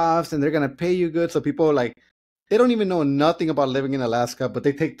there's jobs and they're going to pay you good. So people like, they don't even know nothing about living in Alaska, but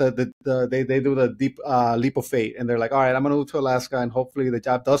they take they do the deep leap of faith, and they're like, all right, I'm gonna move to Alaska, and hopefully the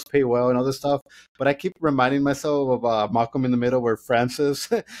job does pay well and all this stuff. But I keep reminding myself of Malcolm in the Middle, where Francis,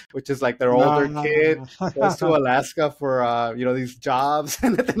 which is like their older kid, goes to Alaska for these jobs,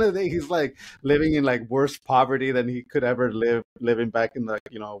 and at the end of the day, he's like living in like worse poverty than he could ever living back in the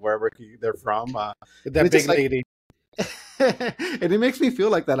wherever they're from. That big lady. And it makes me feel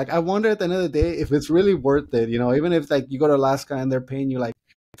like that. Like, I wonder at the end of the day if it's really worth it. Even if like you go to Alaska and they're paying you like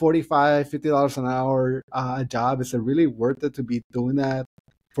 $45-$50 an hour a job, is it really worth it to be doing that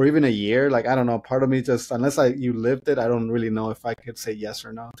for even a year? Like, I don't know. Part of me just, unless you lived it, I don't really know if I could say yes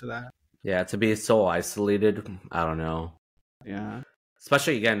or no to that. Yeah, to be so isolated, I don't know. Yeah.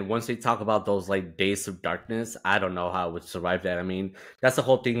 Especially, again, once they talk about those like days of darkness, I don't know how I would survive that. That's the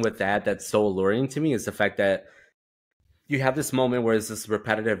whole thing with that's so alluring to me, is the fact that you have this moment where it's this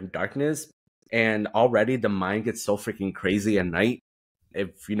repetitive darkness, and already the mind gets so freaking crazy at night.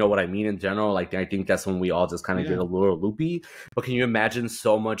 If you know what I mean in general, like, I think that's when we all just kind of get a little loopy. But can you imagine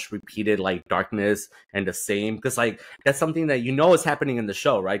so much repeated like darkness and the same? Because like that's something that is happening in the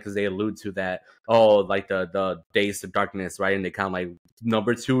show, right? Because they allude to that, like the days of darkness, right? And they count like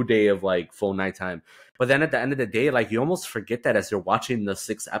number 2 day of like full nighttime. But then at the end of the day, like, you almost forget that as you're watching the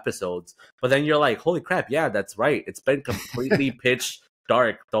 6 episodes. But then you're like, holy crap, yeah, that's right. It's been completely pitch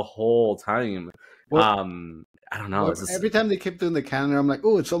dark the whole time. Well, I don't know. Every time they keep doing the calendar, I'm like,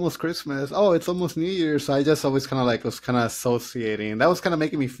 oh, it's almost Christmas. Oh, it's almost New Year's. So I just always kind of like was kind of associating. That was kind of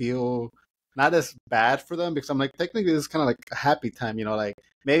making me feel not as bad for them because I'm like, technically this is kind of like a happy time, you know, like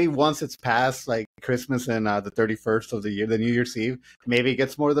maybe once it's past like Christmas and the 31st of the year, the New Year's Eve, maybe it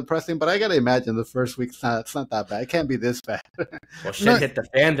gets more depressing. But I gotta imagine the first week's not, it's not that bad. It can't be this bad. Well, shit hit the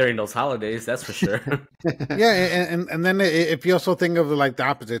fan during those holidays, that's for sure. Yeah, and then if you also think of like the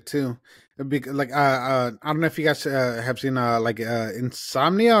opposite too, like I don't know if you guys have seen like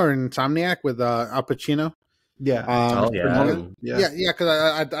Insomnia or Insomniac with Al Pacino. Yeah. Oh yeah. Yeah.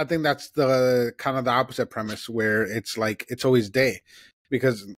 Because I think that's the kind of the opposite premise where it's like it's always day,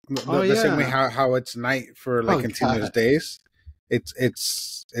 because the same way how it's night for like continuous days,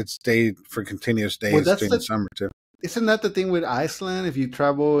 it's day for continuous days during the summer too. Isn't that the thing with Iceland? If you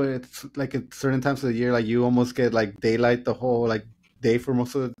travel, it's like at certain times of the year, like you almost get like daylight the whole like day for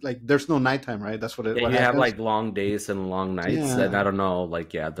most of the, like there's no nighttime, right? That's what it. Yeah, what you happens. have like long days and long nights, and I don't know,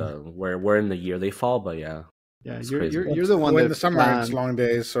 like where in the year they fall, but yeah. Yeah, you're the one. In the summer, it's long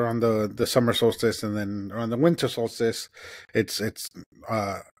days, or on the summer solstice, and then on the winter solstice, it's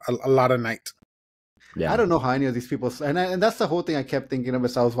a lot of night. Yeah, I don't know how any of these people, and that's the whole thing I kept thinking of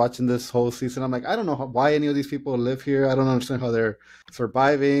as I was watching this whole season. I'm like, I don't know why any of these people live here. I don't understand how they're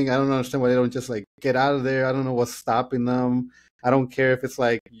surviving. I don't understand why they don't just like get out of there. I don't know what's stopping them. I don't care if it's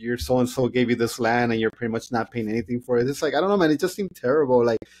like your so and so gave you this land and you're pretty much not paying anything for it. It's like, I don't know, man. It just seemed terrible.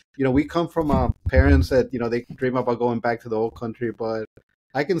 Like, you know, we come from parents that, you know, they dream about going back to the old country, but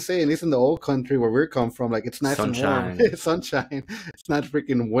I can say, at least in the old country where we're come from, like it's nice sunshine. and warm. It's sunshine. It's not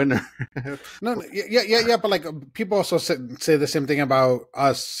freaking winter. Yeah. But like people also say the same thing about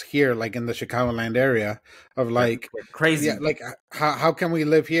us here, like in the Chicagoland area, of like we're crazy. Yeah, like how can we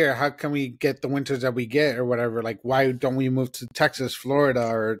live here? How can we get the winters that we get or whatever? Like why don't we move to Texas, Florida,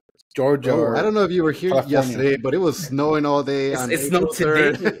 or Georgia? Or I don't know if you were here yesterday, but it was snowing all day. It's snowed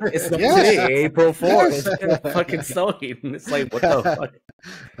today. It's snowed today, April 4th. It's fucking snowing. It's like, what the fuck?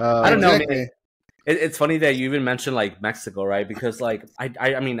 I don't know, man. It's funny that you even mentioned like Mexico, right? Because like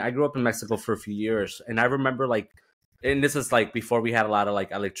I mean, I grew up in Mexico for a few years, and I remember like, and this is like before we had a lot of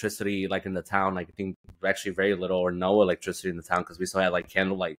like electricity like in the town. Like I think actually very little or no electricity in the town because we still had like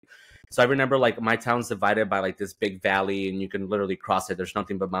candlelight. So I remember like my town's divided by like this big valley, and you can literally cross it. There's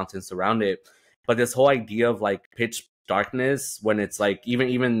nothing but mountains around it. But this whole idea of like pitch darkness when it's like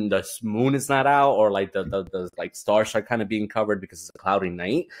even the moon is not out, or like the like stars are kind of being covered because it's a cloudy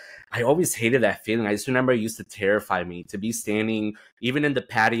night. I always hated that feeling. I just remember it used to terrify me to be standing even in the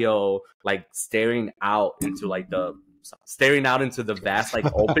patio, like staring out into the vast like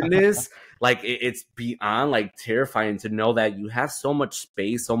openness. Like it's beyond like terrifying to know that you have so much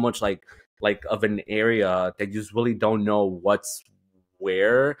space, so much like of an area that you just really don't know what's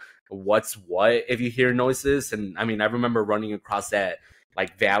where, what's what if you hear noises. And I mean, I remember running across that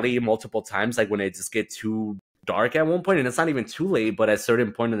like valley multiple times, like when it just get too dark at one point, and it's not even too late, but at a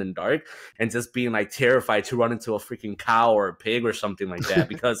certain point in the dark, and just being like terrified to run into a freaking cow or a pig or something like that.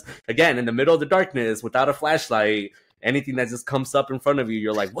 Because again, in the middle of the darkness without a flashlight, anything that just comes up in front of you,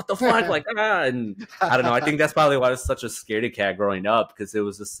 you're like, what the fuck? Like, and I don't know. I think that's probably why I was such a scaredy cat growing up, because it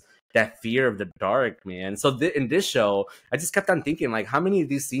was just that fear of the dark, man. So in this show, I just kept on thinking, like, how many of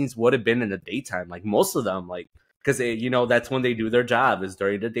these scenes would have been in the daytime? Like, most of them, like, because, you know, that's when they do their job, is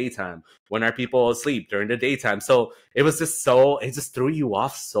during the daytime. When are people asleep? During the daytime. So it was just it just threw you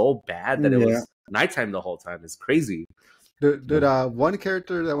off so bad that it was nighttime the whole time. It's crazy. Dude, one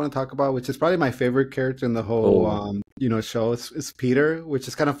character that I want to talk about, which is probably my favorite character in the whole, show, is Peter, which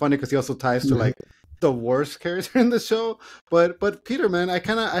is kind of funny because he also ties to like the worst character in the show. But Peter, man,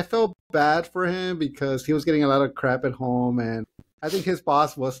 I felt bad for him because he was getting a lot of crap at home, and I think his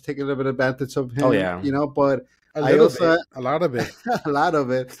boss was taking a little bit of advantage of him. Oh yeah, you know, but a lot of it. A lot of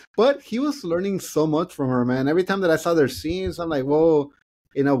it. But he was learning so much from her, man. Every time that I saw their scenes, I'm like, whoa.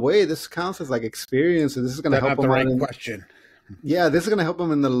 In a way, this counts as like experience, and this is going to help him. Right question. Yeah, this is going to help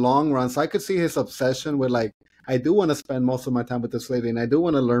him in the long run. So I could see his obsession with like, I do want to spend most of my time with this lady, and I do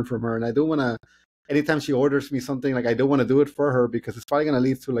want to learn from her, and I do want to. Anytime she orders me something, like I do want to do it for her because it's probably going to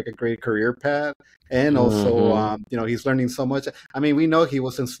lead to like a great career path. And also, he's learning so much. I mean, we know he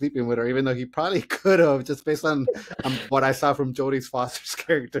wasn't sleeping with her, even though he probably could have, just based on what I saw from Jodie Foster's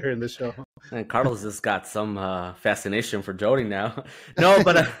character in the show. And Carlos just got some fascination for Jodie now. No,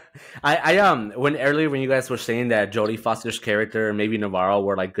 but when you guys were saying that Jodie Foster's character and maybe Navarro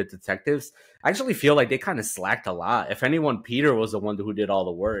were like good detectives, I actually feel like they kind of slacked a lot. If anyone, Peter was the one who did all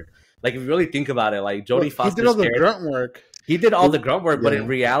the work. Like, if you really think about it, like Jodie Foster's he did all the grunt work. He did all the grunt work, but in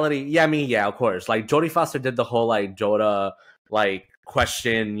reality, of course. Like, Jodie Foster did the whole, like, Joda, like,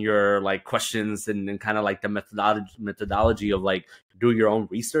 question your, like, questions and kind of, like, the methodology of, like, do your own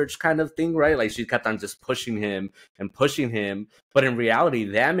research kind of thing, right? Like she kept on just pushing him and pushing him. But in reality,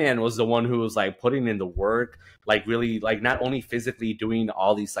 that man was the one who was like putting in the work, like really like not only physically doing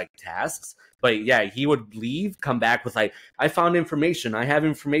all these like tasks, but yeah, he would leave, come back with like, I found information, I have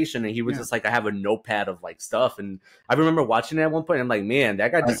information. And he was just like, I have a notepad of like stuff. And I remember watching it at one point. And I'm like, man,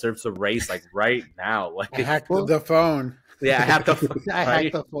 that guy deserves a race like right now. Like, I hacked the phone. Yeah, I hacked the phone. I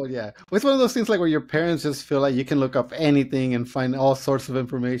hacked the phone, yeah. It's one of those things like where your parents just feel like you can look up anything and find all sorts of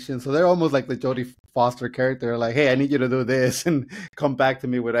information. So they're almost like the Jodie Foster character, like, hey, I need you to do this and come back to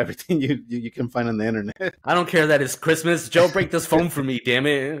me with everything you can find on the internet. I don't care that it's Christmas. Joe, break this phone for me, damn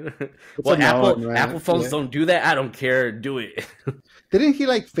it. Well, Apple phones don't do that. I don't care. Do it. Didn't he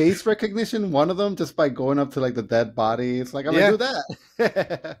like face recognition one of them just by going up to like the dead body? It's like, I'm gonna do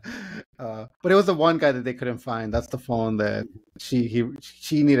that. But it was the one guy that they couldn't find. That's the phone that she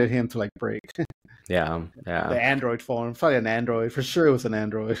needed him to like break. Yeah. The Android phone, probably an Android for sure. It was an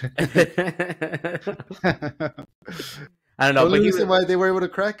Android. I don't know. But reason why they were able to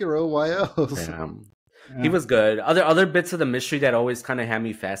crack it, bro. Why else? Yeah. He was good. Other bits of the mystery that always kind of had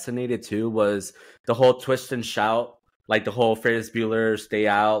me fascinated too was the whole twist and shout. Like the whole Ferris Bueller Stay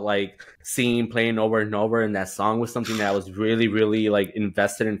Out, like scene playing over and over, and that song was something that I was really, really like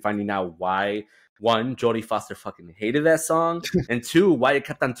invested in finding out why. One, Jodie Foster fucking hated that song, and two, why it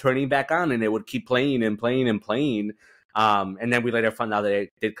kept on turning back on and it would keep playing and playing and playing. And then we later found out that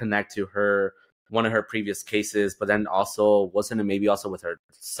it did connect to one of her previous cases, but then also wasn't it maybe also with her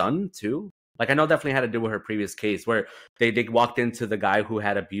son too? Like, I know definitely had to do with her previous case where they walked into the guy who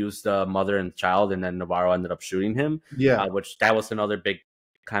had abused the mother and child, and then Navarro ended up shooting him. Yeah. Which that was another big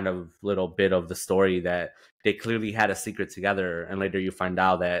kind of little bit of the story that they clearly had a secret together. And later you find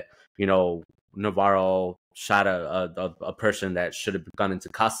out that, you know, Navarro shot a person that should have gone into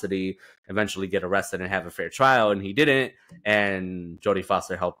custody, eventually get arrested and have a fair trial, and he didn't. And Jodie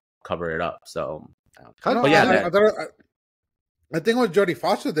Foster helped cover it up. So, I think it was Jodie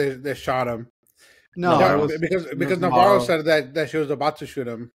Foster that shot him. No, because Navarro said that she was about to shoot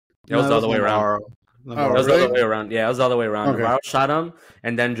him. It was all the way around. It was all the way around. Yeah, it was all the way around. Okay. Navarro shot him,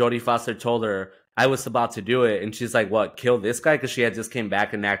 and then Jodie Foster told her, I was about to do it. And she's like, what, kill this guy? Because she had just came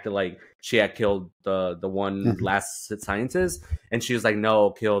back and acted like she had killed the one last scientist. And she was like,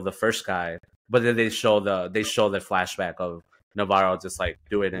 no, kill the first guy. But then they show the flashback of Navarro just like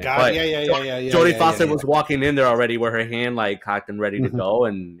doing it. Jodie Foster was walking in there already with her hand like cocked and ready to go,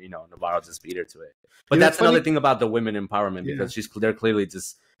 and you know Navarro just beat her to it. But that's another thing about the women empowerment, because they're clearly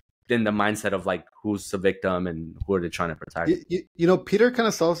just in the mindset of like who's the victim and who are they trying to protect. You know, Peter kind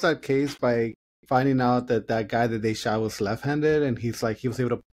of solves that case by finding out that guy that they shot was left-handed, and he was able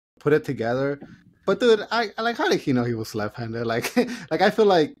to put it together. But dude, I like, how did he know he was left-handed? Like I feel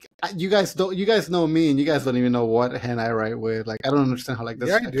like you guys know me, and you guys don't even know what hand I write with. Like, I don't understand how like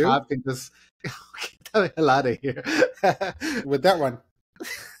this cop can just get the hell out of here with that one.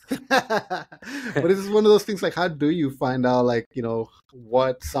 But this is one of those things. Like, how do you find out, like, you know,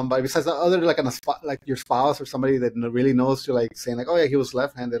 what somebody besides the other, like like your spouse or somebody that really knows you, like saying like, oh yeah, he was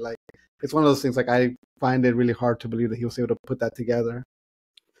left-handed. Like, it's one of those things. Like, I find it really hard to believe that he was able to put that together.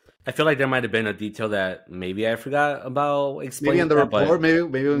 I feel like there might have been a detail that maybe I forgot about explaining. Maybe in the report, maybe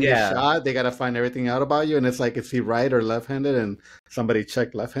when you shot, they gotta find everything out about you, and it's like, is he right or left-handed? And somebody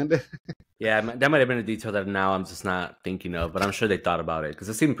checked left-handed. Yeah, that might have been a detail that now I'm just not thinking of, but I'm sure they thought about it because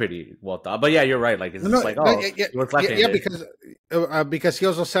it seemed pretty well thought. But yeah, you're right. Like, it's just like, he was left-handed. Because he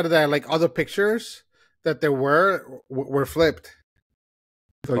also said that like other pictures that there were flipped.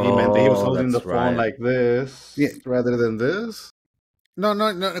 So he meant that he was holding the phone like this rather than this. No,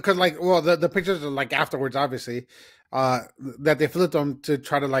 because like, well, the pictures are like afterwards, obviously, that they flipped them to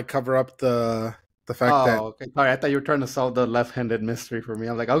try to like cover up the fact that. Okay. Sorry, I thought you were trying to solve the left-handed mystery for me.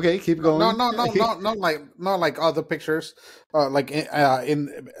 I'm like, okay, keep going. Not like other pictures, like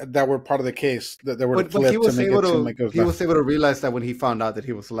in that were part of the case that they were flipped but he was to make able it to. seem like it was he was able to realize that when he found out that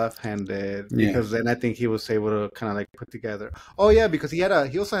he was left-handed, because then I think he was able to kind of like put together. Oh yeah, because he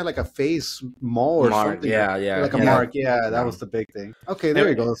also had like a face mole or something. Like a mark. Yeah, that was the big thing. Okay, there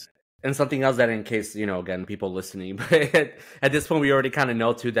he goes. And something else that, in case, you know, again, people listening, but at this point, we already kind of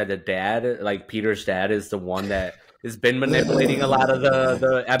know, too, that the dad, like Peter's dad, is the one that has been manipulating a lot of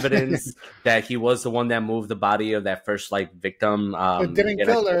the evidence, that he was the one that moved the body of that first, like, victim. But didn't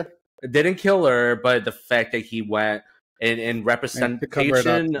kill her. Didn't kill her, but the fact that he went in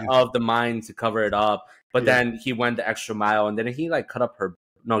representation of the mind to cover it up, but then he went the extra mile, and then he, like, cut up her...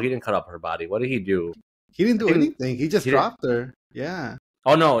 No, he didn't cut up her body. What did he do? He didn't do anything. He just dropped her. Yeah.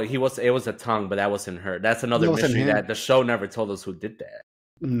 Oh no, it was a tongue, but that wasn't her. That's another mystery that the show never told us who did that.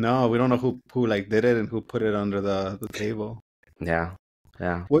 No, we don't know who like did it and who put it under the table. Yeah.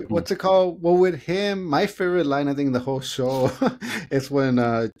 Yeah. What's it called? Well, with him, my favorite line I think in the whole show is when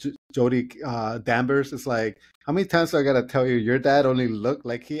Jodie Danvers is like, "How many times do I gotta tell you your dad only looked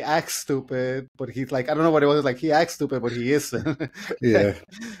like he acts stupid, but he's like I don't know what it was like he acts stupid, but he isn't." Yeah.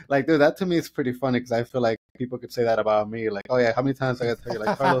 Like, dude, that to me is pretty funny because I feel like people could say that about me. Like, oh yeah, how many times I gotta tell you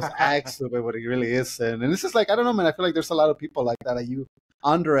like Carlos acts stupid, but he really isn't. And it's just like I don't know, man. I feel like there's a lot of people like that. You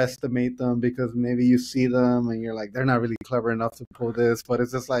underestimate them because maybe you see them and you're like they're not really clever enough to pull this, but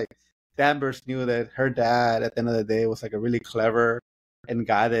it's just like Danvers knew that her dad at the end of the day was like a really clever and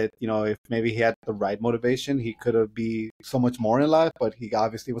guy that if maybe he had the right motivation he could have be so much more in life, but he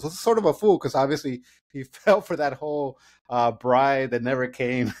obviously was also sort of a fool because obviously he fell for that whole bride that never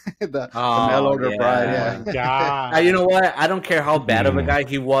came. the mail order bride. Oh my God. You know what? I don't care how bad of a guy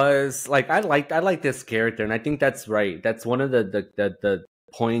he was. Like I like this character, and I think that's right. That's one of the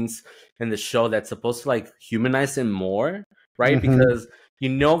points in the show that's supposed to like humanize him more, right? Because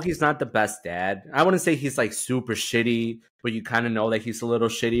he's not the best dad. I wouldn't say he's like super shitty, but you kind of know that he's a little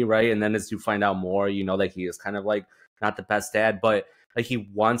shitty, right? And then as you find out more, you know that he is kind of like not the best dad, but like he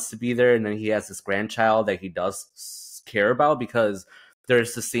wants to be there, and then he has this grandchild that he does care about because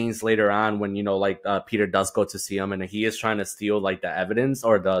there's the scenes later on when Peter does go to see him and he is trying to steal like the evidence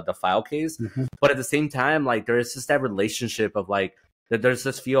or the file case, but at the same time like there is just that relationship of like that there's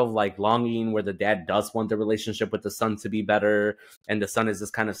this feel of like longing where the dad does want the relationship with the son to be better, and the son is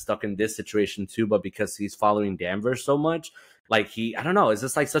just kind of stuck in this situation too, but because he's following Danvers so much, like I don't know, it's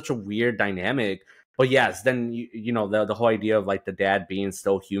just like such a weird dynamic. But yes, then the whole idea of like the dad being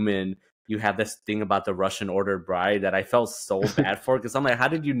still human, you have this thing about the Russian ordered bride that I felt so bad for, because I'm like, how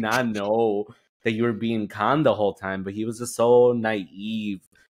did you not know that you were being conned the whole time? But he was just so naive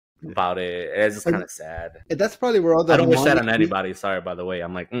about it. It's just kind of sad. And that's probably where all the I don't wish that on anybody. Sorry, by the way.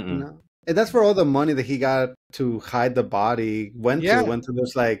 I'm like, no. And that's where all the money that he got to hide the body went to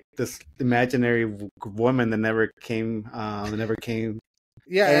this like this imaginary woman that never came.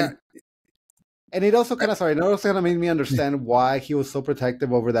 Yeah. And it also kind of made me understand why he was so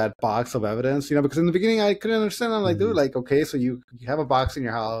protective over that box of evidence. Because in the beginning I couldn't understand. I'm like, dude, like, okay, so you have a box in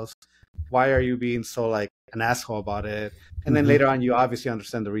your house. Why are you being so like an asshole about it? And then later on, you obviously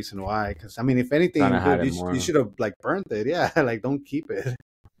understand the reason why. Because I mean, if anything, you should have like burnt it. Yeah, like don't keep it.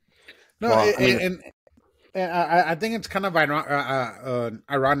 No, well, I think it's kind of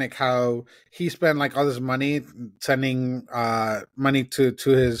ironic how he spent like all this money sending money to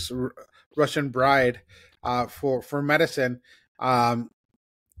his Russian bride for medicine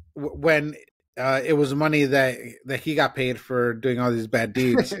when it was money that he got paid for doing all these bad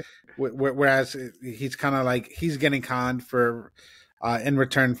deeds. Whereas he's kind of like he's getting conned for in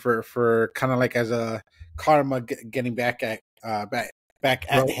return for kind of like as a karma getting back at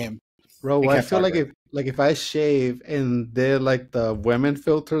him. Bro, I feel like if I shave and they're like the women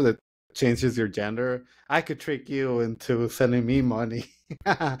filter that changes your gender, I could trick you into sending me money.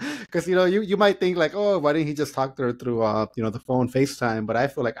 Because you might think like, oh, why didn't he just talk to her through the phone FaceTime? But I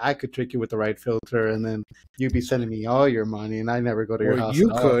feel like I could trick you with the right filter, and then you'd be sending me all your money, and I never go to your house. You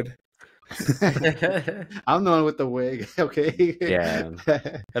could. I'm the one with the wig. Okay. Yeah,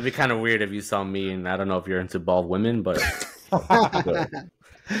 that'd be kind of weird if you saw me, and I don't know if you're into bald women, but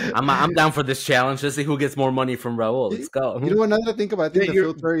I'm down for this challenge. Let's see who gets more money from Raul. Let's go. You know what? Now that I think about it, I think the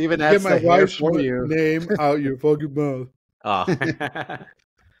filter even adds the hair for you. Name out your fucking mouth. Oh.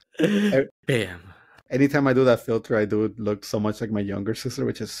 Bam. Anytime I do that filter, I do look so much like my younger sister,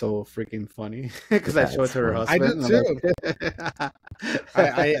 which is so freaking funny because I show it to her husband. I do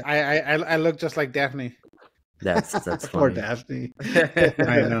too. I look just like Daphne. That's funny. Poor Daphne.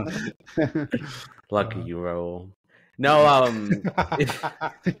 I know. Lucky you, Raul. No,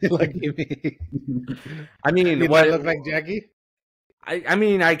 lucky me. I mean, what I look like Jackie? I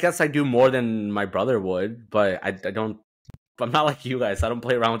mean, I guess I do more than my brother would, but I don't. I'm not like you guys. I don't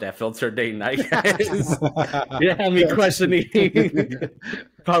play around with that filter day and night, guys. You have me questioning.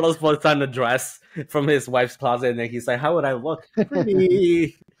 Carlos puts on the dress from his wife's closet, and then he's like, "How would I look?"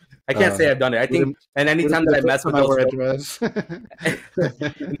 Pretty. I can't say I've done it. I think, and anytime that I mess with those,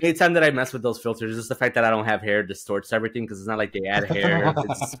 anytime that I mess with those filters, just the fact that I don't have hair distorts everything because it's not like they add hair.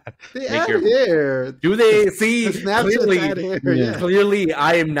 They add hair. Do they? See, clearly, clearly,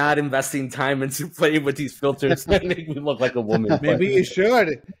 I am not investing time into playing with these filters that make me look like a woman. Maybe you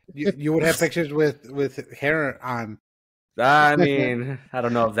should. You would have pictures with hair on. I mean, I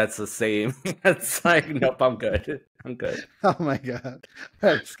don't know if that's the same. It's like, nope, I'm good. Oh my god!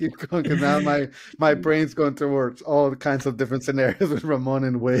 Let's keep going because now my brain's going towards all kinds of different scenarios with Ramon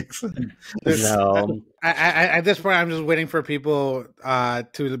and wigs. No, at this point, I'm just waiting for people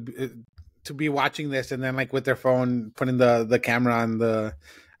to to be watching this and then like with their phone putting the camera on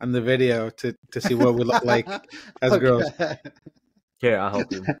the video to see what we look like as girls. Okay. Here, I'll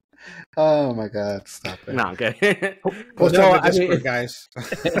help you. Oh my God! Stop it. No, okay. Post No, on the I Discord, mean, guys.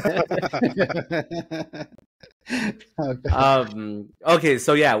 Okay. Okay,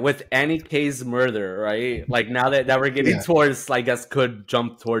 so yeah, with Annie K's murder, right? Like now that we're getting Yeah. towards, I guess, could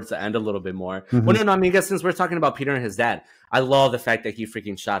jump towards the end a little bit more. Mhm. Well, no, I mean, I guess since we're talking about Peter and his dad, I love the fact that he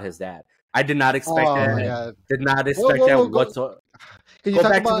freaking shot his dad. I did not expect Oh my that. God! Did not Whoa, expect whoa, that whoa! whatsoever. Can you Go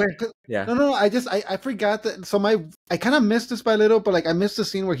talk back to about? where? Yeah. No. I forgot that. So I kind of missed this by a little, but like I missed the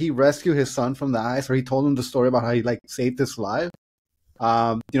scene where he rescued his son from the ice, where he told him the story about how he like saved his life.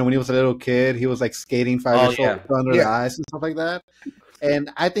 When he was a little kid, he was like skating 5 years yeah. old under the ice and stuff like that. And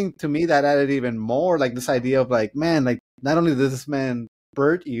I think to me that added even more like this idea of like, man, like not only did this man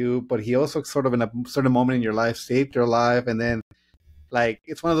hurt you, but he also sort of in a certain moment in your life saved your life. And then like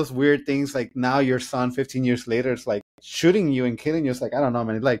it's one of those weird things like now your son 15 years later is like shooting you and killing you. It's like I don't know,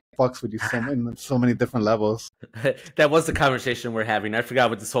 man, it like fucks with you in so many different levels. That was the conversation we're having. I forgot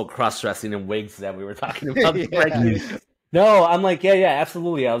with this whole cross-dressing and wigs that we were talking about. Yeah. No, I'm like, yeah,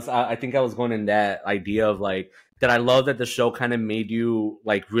 absolutely. I think I was going in that idea of like that. I love that the show kind of made you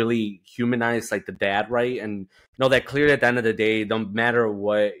like really humanize like the dad, right? And know that clearly at the end of the day, no matter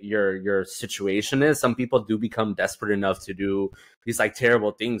what your situation is, some people do become desperate enough to do these like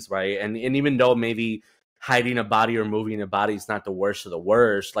terrible things, right? And even though maybe hiding a body or moving a body is not the worst of the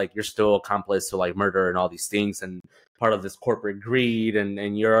worst, like you're still accomplice to like murder and all these things and part of this corporate greed,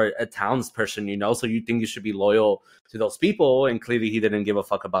 and you're a townsperson, so you think you should be loyal to those people, and clearly he didn't give a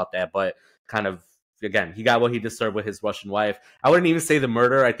fuck about that, but kind of again, he got what he deserved with his Russian wife. I wouldn't even say the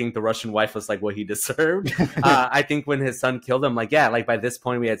murder. I think the Russian wife was like what he deserved. I think when his son killed him, like, yeah, like by this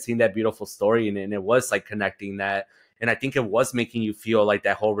point we had seen that beautiful story, and it was like connecting that. And I think it was making you feel like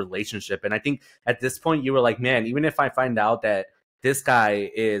that whole relationship. And I think at this point you were like, man, even if I find out that this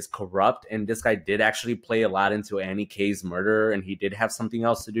guy is corrupt and this guy did actually play a lot into Annie K's murder and he did have something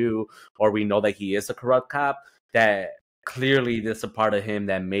else to do, or we know that he is a corrupt cop, that clearly there's a part of him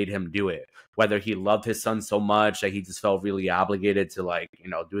that made him do it. Whether he loved his son so much that he just felt really obligated to like,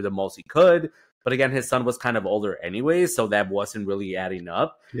 do the most he could. But again, his son was kind of older anyway, so that wasn't really adding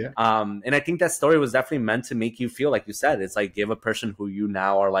up. Yeah. And I think that story was definitely meant to make you feel, like you said, it's like give a person who you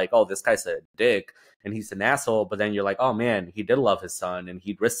now are like, oh, this guy's a dick and he's an asshole, but then you're like, oh man, he did love his son and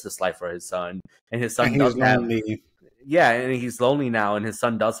he risked his life for his son, and his son does have, yeah, and he's lonely now, and his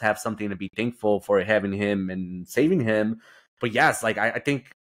son does have something to be thankful for having him and saving him. But yes, like I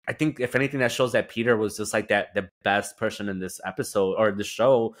think if anything, that shows that Peter was just like the best person in this episode or the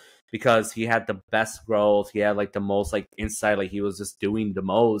show, because he had the best growth. He had like the most like insight, like he was just doing the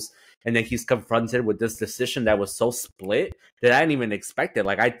most. And then he's confronted with this decision that was so split that I didn't even expect it.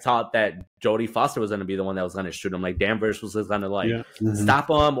 Like I thought that Jodie Foster was going to be the one that was going to shoot him. Like Danvers was going to like stop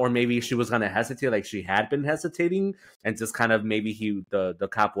him, or maybe she was going to hesitate. Like she had been hesitating, and just kind of maybe the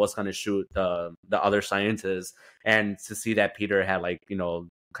cop was going to shoot the other scientist. And to see that Peter had like,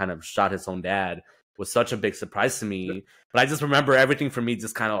 kind of shot his own dad was such a big surprise to me. But I just remember everything for me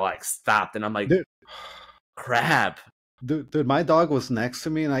just kind of like stopped, and I'm like, crap. Dude, my dog was next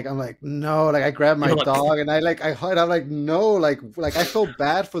to me, and like I'm like, no, like I grabbed my dog, and I'm like, no, like I felt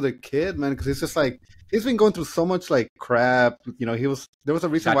bad for the kid, man, because it's just like he's been going through so much like crap. There was a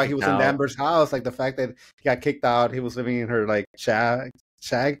reason why he was in Danvers' house, like the fact that he got kicked out. He was living in her like shag.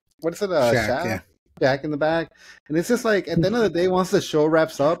 What is it? Shack? Yeah. Jack in the back. And it's just like at the end of the day, once the show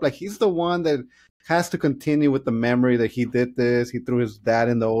wraps up, like he's the one that has to continue with the memory that he did this. He threw his dad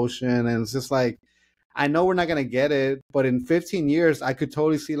in the ocean, and it's just like, I know we're not gonna get it, but in 15 years, I could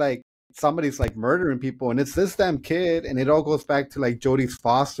totally see like somebody's like murdering people, and it's this damn kid, and it all goes back to like Jodie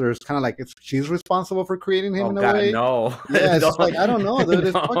Foster. It's kind of like she's responsible for creating him in a way. No, yeah, it's just like I don't know, dude.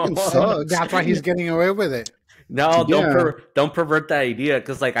 It fucking sucks. That's why he's getting away with it. No, don't pervert the idea,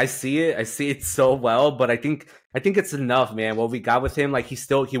 because like I see it so well, but I think it's enough, man. What we got with him, like he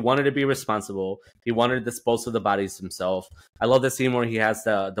wanted to be responsible. He wanted to dispose of the bodies himself. I love the scene where he has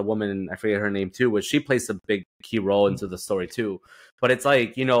the woman, I forget her name too, which she plays a big key role into the story too. But it's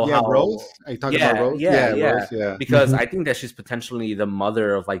like, how Rose? Are you talking about Rose? Yeah. Rose, yeah. Because I think that she's potentially the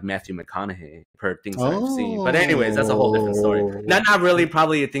mother of like Matthew McConaughey, per things that I've seen. But anyways, that's a whole different story. Not really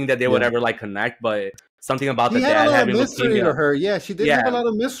probably a thing that they would ever like connect, but something about the dad having mystery leukemia to her. Yeah, she did have a lot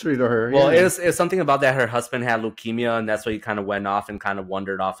of mystery to her. Well, it's something about that her husband had leukemia, and that's why he kind of went off and kind of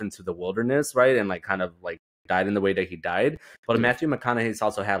wandered off into the wilderness, right? And like kind of like died in the way that he died. But Matthew McConaughey's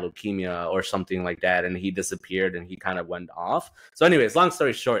also had leukemia or something like that, and he disappeared and he kind of went off. So anyways, long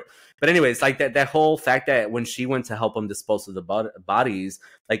story short, But anyways, like that whole fact that when she went to help him dispose of the bodies,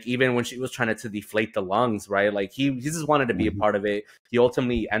 like even when she was trying to deflate the lungs, right? Like he just wanted to be a part of it. He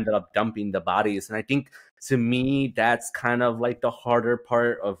ultimately ended up dumping the bodies. And I think to me, that's kind of like the harder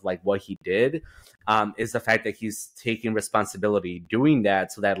part of like what he did, is the fact that he's taking responsibility doing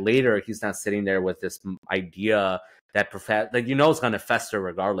that, so that later he's not sitting there with this idea that like, you know, it's going to fester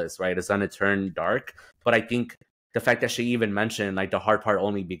regardless, right? It's going to turn dark. But I think the fact that she even mentioned like the hard part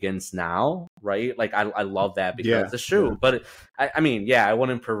only begins now, right? Like I love that, because it's true. But I mean, yeah, I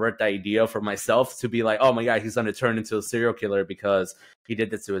wouldn't pervert the idea for myself to be like, oh my God, he's going to turn into a serial killer because he did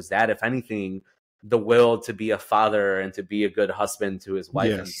this to his dad. If anything, the will to be a father and to be a good husband to his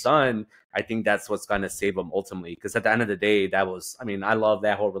wife and son, I think that's what's going to save him ultimately. Because at the end of the day, that was, I mean, I love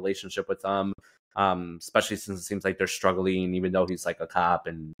that whole relationship with them, especially since it seems like they're struggling, even though he's like a cop.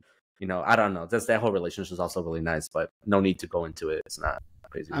 And, you know, I don't know, that whole relationship is also really nice, but no need to go into it. It's not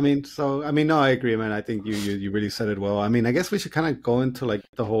crazy. I mean, no, I agree, man. I think you really said it well. I mean, I guess we should kind of go into like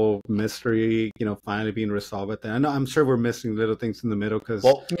the whole mystery, you know, finally being resolved at the end. I'm sure we're missing little things in the middle because,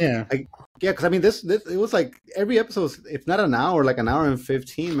 because I mean, this it was like every episode, if not an hour, like an hour and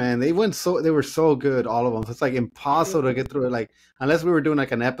 15, man. They were so good, all of them. So it's like impossible to get through it. Like unless we were doing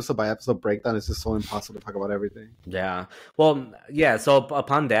like an episode by episode breakdown, it's just so impossible to talk about everything. Yeah. Well, yeah. So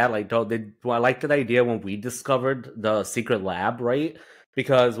upon that, like, I liked the idea when we discovered the secret lab, right?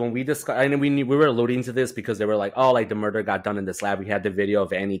 Because when we discussed, and we were alluding to this because they were like, oh, like the murder got done in this lab. We had the video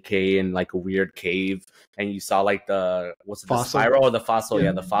of Annie K in like a weird cave, and you saw like the spiral or the fossil,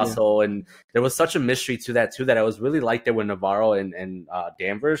 the fossil, and there was such a mystery to that too that I was really liked it when Navarro and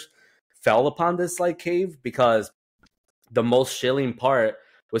Danvers fell upon this like cave, because the most chilling part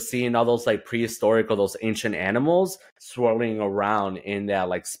was seeing all those like prehistoric or those ancient animals swirling around in that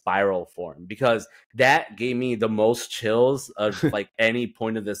like spiral form, because that gave me the most chills of like any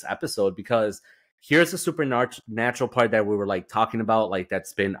point of this episode. Because here's the supernatural part that we were like talking about, like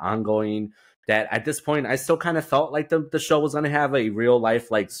that's been ongoing, that at this point I still kind of felt like the show was going to have a real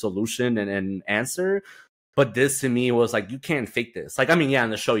life like solution and an answer. But this to me was like, you can't fake this. Like, I mean, yeah, in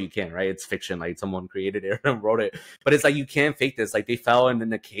the show you can, right? It's fiction. Like someone created it and wrote it. But it's like, you can't fake this. Like they fell in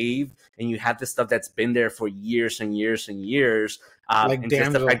the cave and you have this stuff that's been there for years and years and years. Like and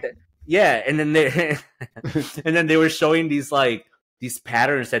just the fact that, and then they and then they were showing these like these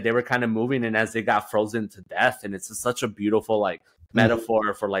patterns that they were kind of moving in as they got frozen to death. And it's just such a beautiful like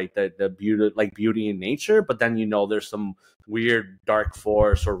metaphor for like the beauty in nature. But then, you know, there's some weird dark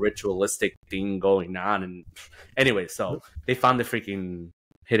force or ritualistic thing going on. And anyway, so they found the freaking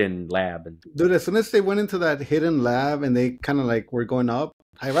hidden lab. And dude, as soon as they went into that hidden lab and they kind of like were going up,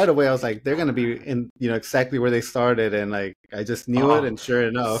 right away I was like, they're gonna be in, you know, exactly where they started, and like I just knew it, and sure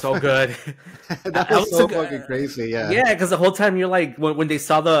enough, so good. That was so fucking crazy. Yeah, because the whole time you're like, when they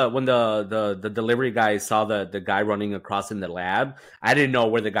saw the delivery guy saw the guy running across in the lab, I didn't know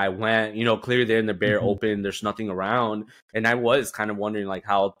where the guy went. You know, clearly they're in the bare open, there's nothing around, and I was kind of wondering like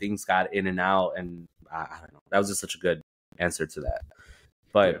how things got in and out, and I don't know, that was just such a good answer to that.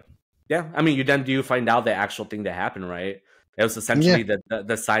 But yeah, I mean, do you find out the actual thing that happened, right? It was essentially that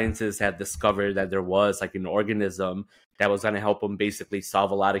the scientists had discovered that there was like an organism that was going to help them basically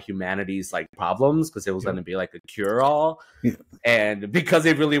solve a lot of humanity's like problems, because it was going to be like a cure-all. And because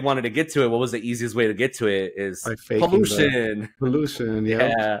they really wanted to get to it, what was the easiest way to get to it is pollution.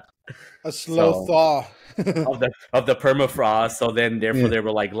 A slow thaw of the permafrost. So then therefore they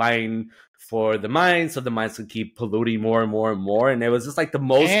were like lying for the mines, so the mines could keep polluting more and more and more. And it was just like the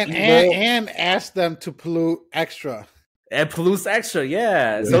most and ask them to pollute extra. And pollutes extra,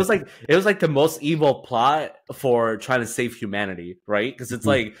 So it was like the most evil plot for trying to save humanity, right? Because it's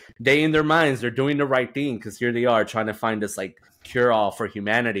like they in their minds they're doing the right thing, because here they are trying to find this like cure all for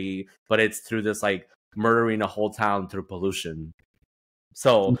humanity, but it's through this like murdering a whole town through pollution.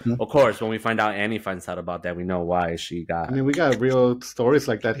 So of course, when we find out Annie finds out about that, we know why she got. I mean, we got real stories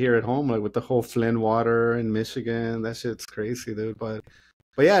like that here at home, like with the whole Flint water in Michigan. That shit's crazy, dude. But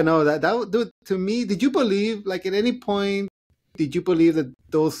yeah, no, that dude, to me, did you believe, like at any point, did you believe that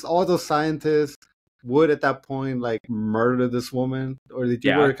all those scientists would at that point like murder this woman, or did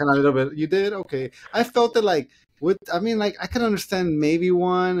you were kind of a little bit? You did, okay. I felt that like I can understand maybe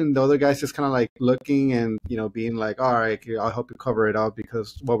one, and the other guy's just kind of like looking and, you know, being like, all right, I'll help you cover it up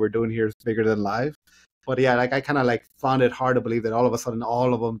because what we're doing here is bigger than life. But yeah, like I kind of like found it hard to believe that all of a sudden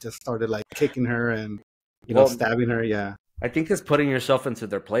all of them just started like kicking her and, you know, stabbing her. Yeah. I think it's putting yourself into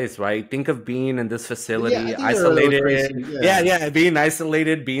their place, right? Think of being in this facility, isolated. Being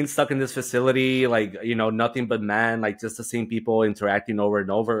isolated, being stuck in this facility, like, you know, nothing but man, like just the same people interacting over and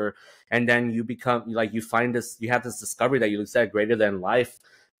over. And then you become like, you have this discovery that you said greater than life.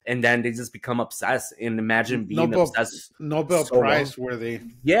 and then they just become obsessed. And imagine being obsessed Nobel so Prize long. worthy.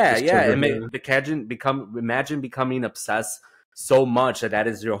 Yeah, Just yeah. triggered Imagine becoming obsessed so much that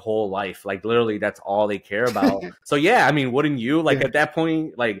is your whole life. Like literally, that's all they care about. So yeah, I mean, wouldn't you like at that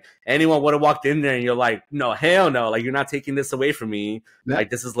point? Like anyone would have walked in there, and you're like, no, hell no! Like you're not taking this away from me. Like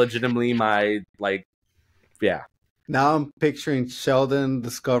this is legitimately my like, yeah. Now I'm picturing Sheldon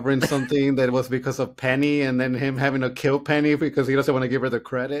discovering something that was because of Penny, and then him having to kill Penny because he doesn't want to give her the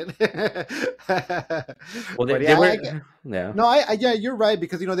credit. Well, But they were, yeah. No, yeah, you're right,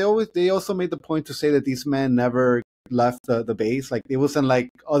 because they also made the point to say that these men never left the base. Like it wasn't like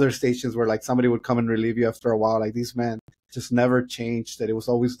other stations where like somebody would come and relieve you after a while. Like these men just never changed. That it was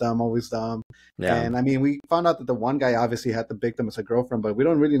always them, always them. Yeah. And I mean, we found out that the one guy obviously had the victim as a girlfriend, but we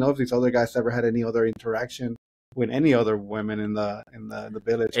don't really know if these other guys ever had any other interaction with any other women in the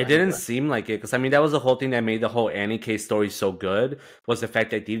village. It didn't seem like it, because I mean that was the whole thing that made the whole Annie case story so good, was the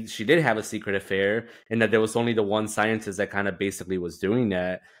fact that she did have a secret affair, and that there was only the one scientist that kind of basically was doing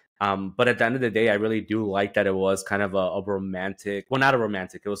that. But at the end of the day, I really do like that it was kind of a romantic, well, not a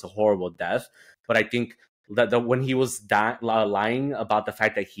romantic, it was a horrible death. But I think that when he was lying about the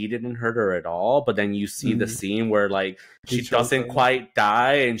fact that he didn't hurt her at all, but then you see the scene where like she doesn't quite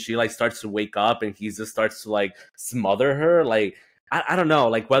die, and she like starts to wake up, and he just starts to like smother her. Like I don't know,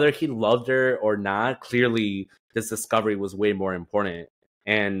 like whether he loved her or not, clearly this discovery was way more important.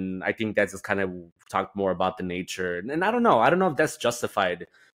 And I think that just kind of talked more about the nature. And I don't know if that's justified,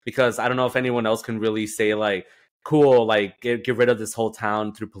 because I don't know if anyone else can really say like, cool, like get rid of this whole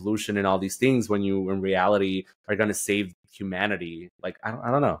town through pollution and all these things, when you in reality are going to save humanity. Like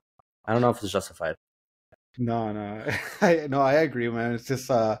I don't know if it's justified. No, I agree, man. It's just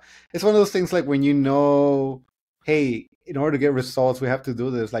it's one of those things like when hey, in order to get results we have to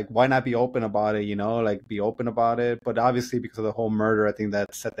do this, like why not be open about it, like be open about it. But obviously because of the whole murder, I think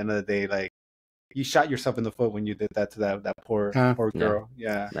that's at the end of the day, like you shot yourself in the foot when you did that to that poor girl.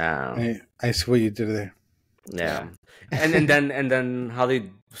 Yeah. I see what you did there. Yeah. And then how they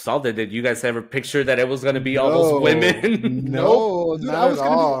solved it. Did you guys ever picture that it was going to be all those women? No, dude, not at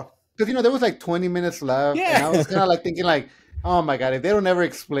all. Because there was like 20 minutes left, and I was kind of like thinking like, oh my god, if they don't ever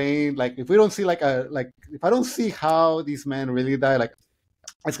explain, like if we don't see if I don't see how these men really die, like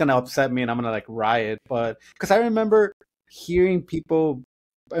it's gonna upset me and I'm gonna like riot. But because I remember hearing people,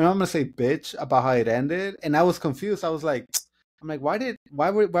 and I'm gonna say bitch about how it ended, and I was confused. I was like, I'm like, why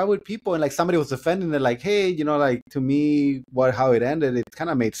would people, and like somebody was defending it, like, hey, like to me, how it ended, it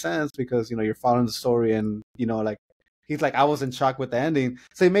kind of made sense because you're following the story, and like he's like, I was in shock with the ending,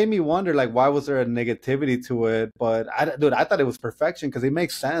 so it made me wonder like why was there a negativity to it. But I thought it was perfection, because it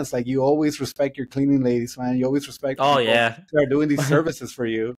makes sense. Like you always respect your cleaning ladies, man. You always respect people who are doing these services for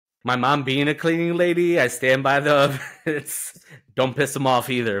you. My mom being a cleaning lady, I stand by don't piss them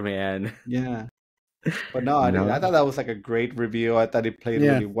off either, man. Yeah. But no, I thought that was like a great review. I thought it played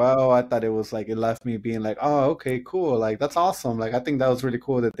really well. I thought it was like, it left me being like, oh, okay, cool. Like, that's awesome. Like, I think that was really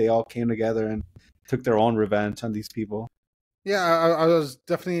cool that they all came together and took their own revenge on these people. Yeah, I was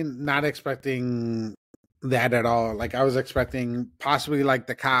definitely not expecting that at all. Like, I was expecting possibly like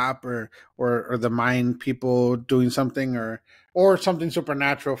the cop or the mine people doing something or something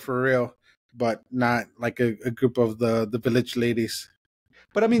supernatural for real, but not like a group of the village ladies.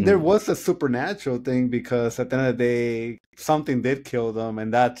 But I mean, there was a supernatural thing, because at the end of the day, something did kill them,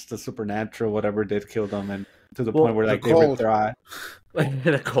 and that's the supernatural, whatever did kill them, and to the point where like they ripped their eye.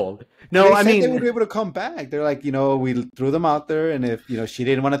 The cold. No, I mean, they would be able to come back. They're like, we threw them out there, and if she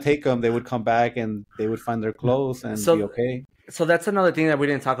didn't want to take them, they would come back and they would find their clothes and be okay. So that's another thing that we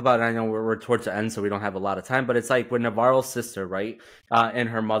didn't talk about, and I know we're towards the end, so we don't have a lot of time, but it's like when Navarro's sister, right, and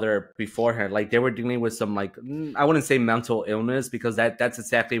her mother beforehand, like they were dealing with some, like, I wouldn't say mental illness, because that's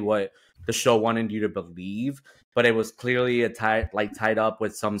exactly what the show wanted you to believe, but it was clearly tied up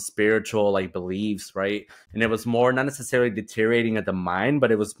with some spiritual like beliefs, right? And it was more not necessarily deteriorating at the mind,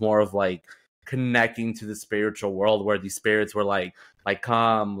 but it was more of like connecting to the spiritual world, where these spirits were like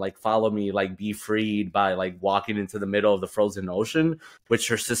come, like follow me, like be freed by like walking into the middle of the frozen ocean, which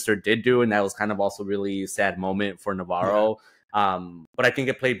her sister did do, and that was kind of also really sad moment for Navarro. But I think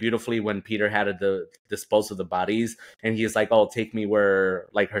it played beautifully when Peter had to dispose of the bodies, and he's like, oh, take me where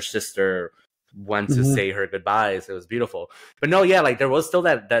like her sister went to say her goodbyes. It was beautiful. But no, yeah, like there was still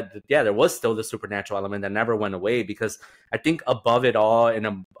there was still the supernatural element that never went away, because I think above it all,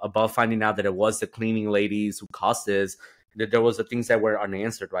 and above finding out that it was the cleaning ladies who caused this, that there was the things that were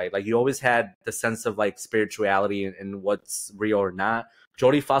unanswered, right? Like you always had the sense of like spirituality and what's real or not.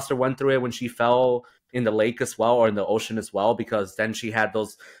 Jodie Foster went through it when she fell in the lake as well, or in the ocean as well, because then she had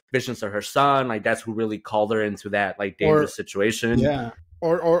those visions of her son. Like that's who really called her into that like dangerous situation. Yeah.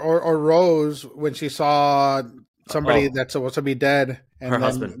 or Rose when she saw somebody Oh, that's supposed to be dead, her and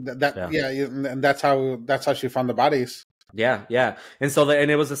husband. then that Yeah. yeah, and that's how she found the bodies. Yeah, yeah. And so and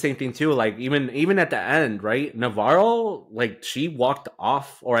it was the same thing too. Like even at the end, right? Navarro, like she walked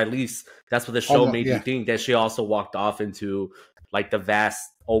off, or at least that's what the show Almost, made you yeah. think, that she also walked off into like the vast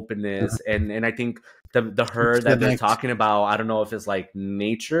openness. And I think the her It's the that they're next. talking about, I don't know if it's like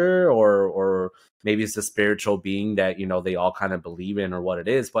nature or maybe it's the spiritual being that, you know, they all kind of believe in or what it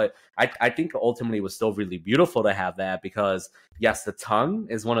is. But I think ultimately it was still really beautiful to have that, because yes, the tongue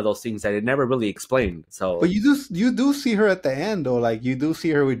is one of those things that it never really explained. So But you do see her at the end though, like you do see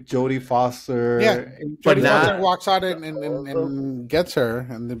her with Jodie Yeah, Foster. but Jodie Foster not walks out and gets her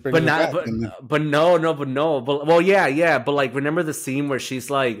and then brings but her not back. And but no but well, yeah, but like remember the scene where she's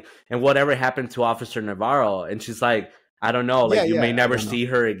like, and whatever happened to Officer Navarro, and she's like, I don't know, Yeah, like you yeah, may I never don't know. see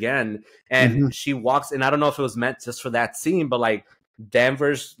her again. And Mhm. she walks, and I don't know if it was meant just for that scene, but like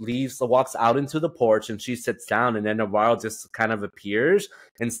Danvers walks out into the porch and she sits down, and then Navarro just kind of appears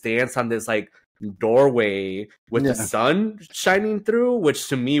and stands on this like doorway with the Yeah. sun shining through, which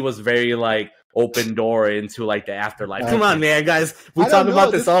to me was very like open door into like the afterlife. Come on, Exactly. man, guys, we I don't talk about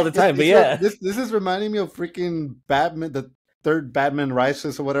know. this all the time, but yeah. This is reminding me of freaking Batman, the third Batman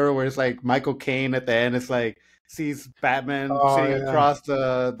Rises or whatever, where it's like Michael Caine at the end. It's like sees Batman Oh sitting yeah, across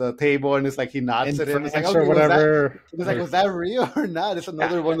the table, and it's like he nods in at him. It's like, France or okay, was that? whatever. It's like, was that real or not? It's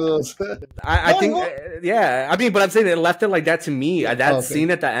another one of those. I No, think, yeah. I mean, but I'm saying it left it like that to me. yeah. That Oh, okay. scene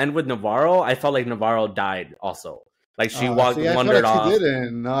at the end with Navarro, I felt like Navarro died also. Like she See, I feel wandered like she off.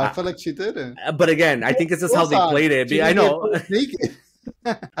 didn't. No, I feel like she didn't. But again, I think this is how Clothes they on. played it. She I didn't get know. butt naked.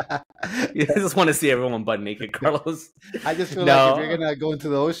 You just want to see everyone butt naked, Carlos. I just feel like if you're No. gonna go into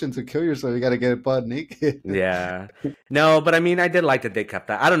the ocean to kill yourself, you gotta get butt naked. Yeah. No, but I mean, I did like that they kept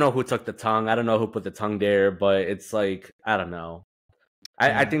that. I don't know who took the tongue. I don't know who put the tongue there, but it's like, I don't know. I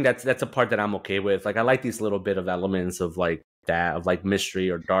Yeah. think that's a part that I'm okay with. Like, I like these little bit of elements of like that, of like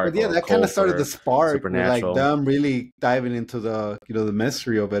mystery or dark But yeah, or that kind of occult started the or spark with like supernatural. them really diving into the the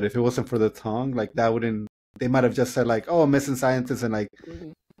mystery of it. If it wasn't for the tongue, like that wouldn't. They might have just said like, "Oh, missing scientists," and like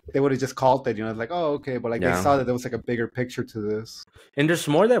they would have just called it. It's like, "Oh, okay," but like they Yeah. saw that there was like a bigger picture to this. And there's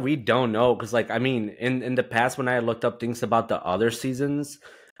more that we don't know, because like I mean, in the past when I looked up things about the other seasons,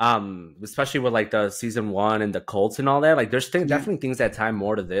 especially with like the season 1 and the cults and all that, like there's definitely things that tie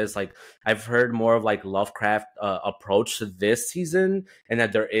more to this. Like I've heard more of like Lovecraft approach to this season, and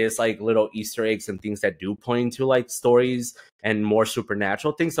that there is like little Easter eggs and things that do point to like stories and more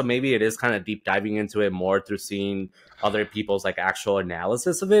supernatural things. So maybe it is kind of deep diving into it more through seeing other people's like actual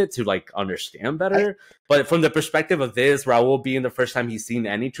analysis of it to like understand better. But from the perspective of this, Raul being the first time he's seen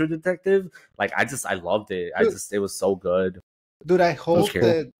any True Detective, like I loved it. It was so good. Dude, I hope cool.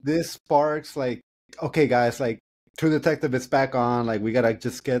 that this sparks like, okay, guys, like True Detective is back on. Like we gotta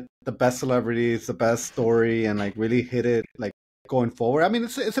just get the best celebrities, the best story, and like really hit it like going forward. I mean,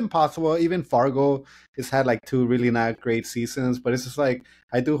 it's impossible. Even Fargo has had like 2 really not great seasons, but it's just like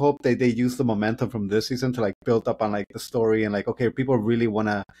I do hope that they use the momentum from this season to like build up on like the story and like, okay, people really want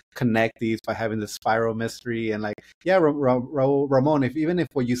to connect these by having this spiral mystery and like, yeah, Ramon, even if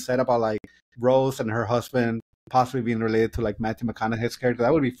what you said about like Rose and her husband possibly being related to like Matthew McConaughey's character,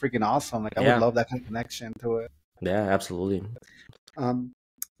 that would be freaking awesome. Like I would love that kind of connection to it. Yeah, absolutely.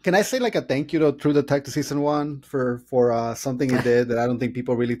 Can I say like a thank you to True Detective season 1 for something it did that I don't think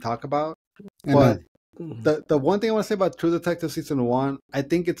people really talk about? But the one thing I want to say about True Detective season 1, I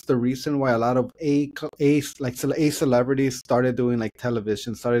think it's the reason why a lot of A celebrities started doing like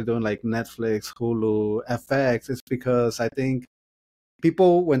television, started doing like Netflix, Hulu, FX. It's because I think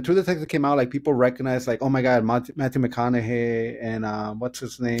people, when True Detective came out, like people recognized like, oh my god, Matthew McConaughey and what's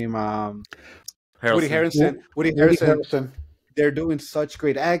his name, Woody Harrelson. They're doing such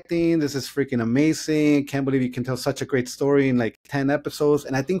great acting. This is freaking amazing. Can't believe you can tell such a great story in like 10 episodes.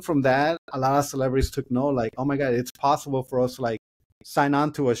 And I think from that, a lot of celebrities took note, like, oh my god, it's possible for us to like sign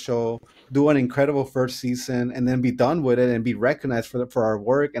on to a show, do an incredible first season, and then be done with it and be recognized for our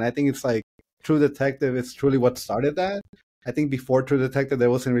work. And I think it's like True Detective is truly what started that. I think before True Detective, there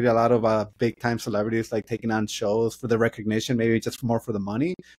wasn't really a lot of big time celebrities like taking on shows for the recognition, maybe just more for the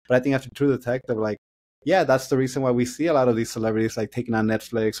money. But I think after True Detective, like, yeah, that's the reason why we see a lot of these celebrities like taking on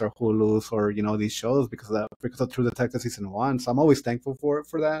Netflix or Hulu's or these shows because of True Detective season 1. So I'm always thankful for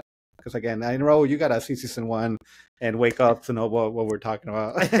that. Because again, I know you gotta see season 1 and wake up to know what we're talking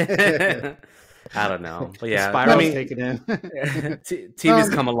about. I don't know, but yeah, Spiral's taking in. TV's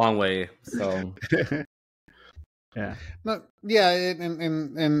come a long way, so yeah. No, yeah,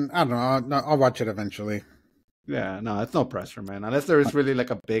 and I don't know. I'll watch it eventually. Yeah, no, it's no pressure, man. Unless there is really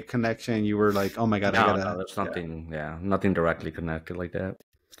like a big connection, you were like, oh my god, I No, gotta. there's nothing. Yeah, nothing directly connected like that.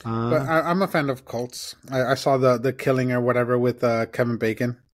 But I'm a fan of cults. I saw the Killing or whatever with Kevin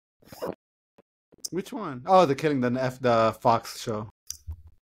Bacon. Which one? Oh, the Killing, the Fox show.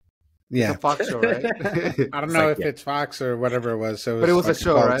 Yeah, It's a Fox show, right? I don't know if it's Fox or whatever it was. So But it was a like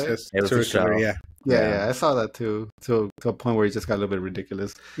show, cult, right? It was a show. Yeah, Yeah, I saw that too. To a point where it just got a little bit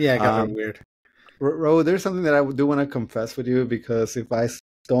ridiculous. yeah, it got a little weird. Ro, there's something that I do want to confess with you, because if I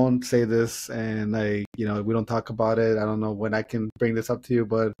don't say this and we don't talk about it, I don't know when I can bring this up to you,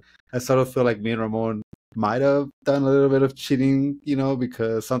 but I sort of feel like me and Ramon might have done a little bit of cheating,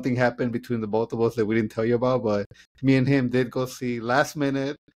 because something happened between the both of us that we didn't tell you about. But me and him did go see last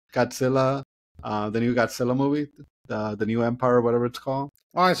minute Godzilla, the new Godzilla movie, the new Empire, or whatever it's called.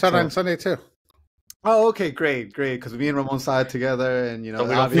 Oh, I saw it on Sunday too. Oh, okay, great. Because me and Ramon saw it together, and So we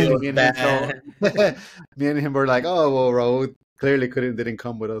don't obviously feel me and bad. him, me and him were like, oh well, Ro clearly didn't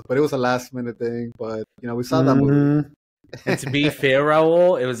come with us, but it was a last minute thing. But we saw that movie. And to be fair,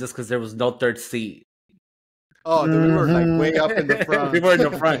 Raul, it was just because there was no third seat. Oh, we were like way up in the front. We were in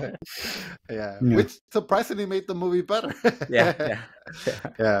the front. Yeah, which surprisingly made the movie better. Yeah.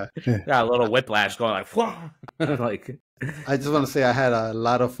 Got a little whiplash going like, like. I just want to say I had a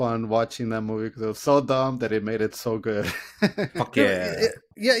lot of fun watching that movie because it was so dumb that it made it so good. Fuck yeah.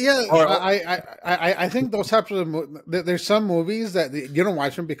 Yeah. I think those types of there's some movies that you don't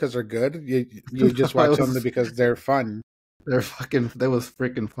watch them because they're good. You just watch them because they're fun. They was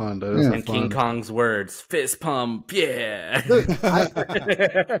freaking fun. Though. And King Kong's words, fist pump, yeah. Dude, I'm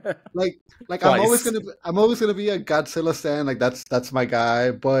always gonna be a Godzilla stan. Like that's my guy.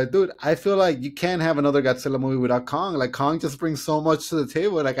 But dude, I feel like you can't have another Godzilla movie without Kong. Like Kong just brings so much to the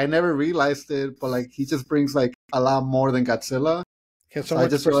table. Like I never realized it, but like he just brings like a lot more than Godzilla. He has so much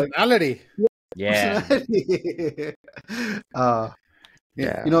personality. Yeah.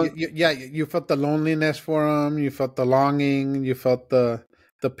 Yeah, you felt the loneliness for him. You felt the longing. You felt the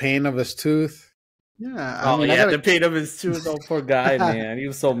pain of his tooth. Yeah, the pain of his tooth. Oh, poor guy, man. He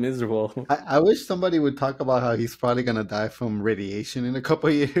was so miserable. I wish somebody would talk about how he's probably gonna die from radiation in a couple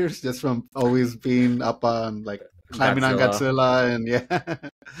of years, just from always being up on like climbing on Godzilla, and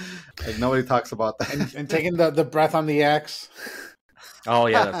like nobody talks about that. and taking the breath on the axe. Oh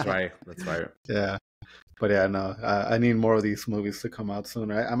yeah, that's right. Yeah. But yeah, no, I need more of these movies to come out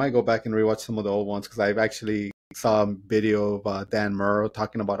soon. I might go back and rewatch some of the old ones because I've actually saw a video of Dan Murrow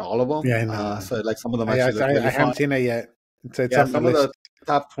talking about all of them. Yeah, I know. So like some of them I haven't seen it yet. Some of the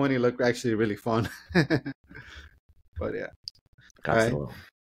top 20 look actually really fun. But yeah. All right.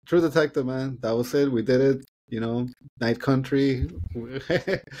 True Detective, man. That was it. We did it. Night Country.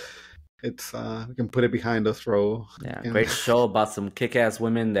 It's we can put it behind us, Ro. Yeah, great show about some kick-ass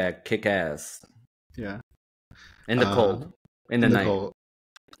women that kick ass. Yeah. In the cold. In the night. Cold.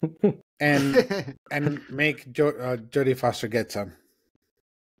 and make Jodie Foster get some.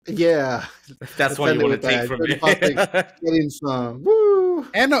 Yeah. That's what you want to take from me. Getting some. Woo!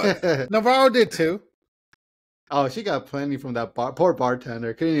 And Navarro did too. Oh, she got plenty from that poor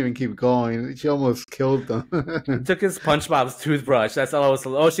bartender. Couldn't even keep going. She almost killed them. He took his SpongeBob's toothbrush. That's all I was.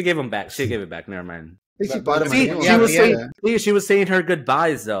 Oh, she gave him back. She gave it back. Never mind. She bought him. She was saying her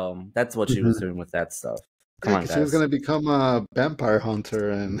goodbyes though. That's what she was doing with that stuff. Come on, guys. She was gonna become a vampire hunter,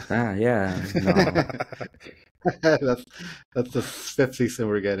 and no. that's the fifth season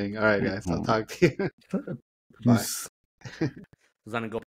we're getting. All right, guys. I'll talk to you. Bye. Was gonna go.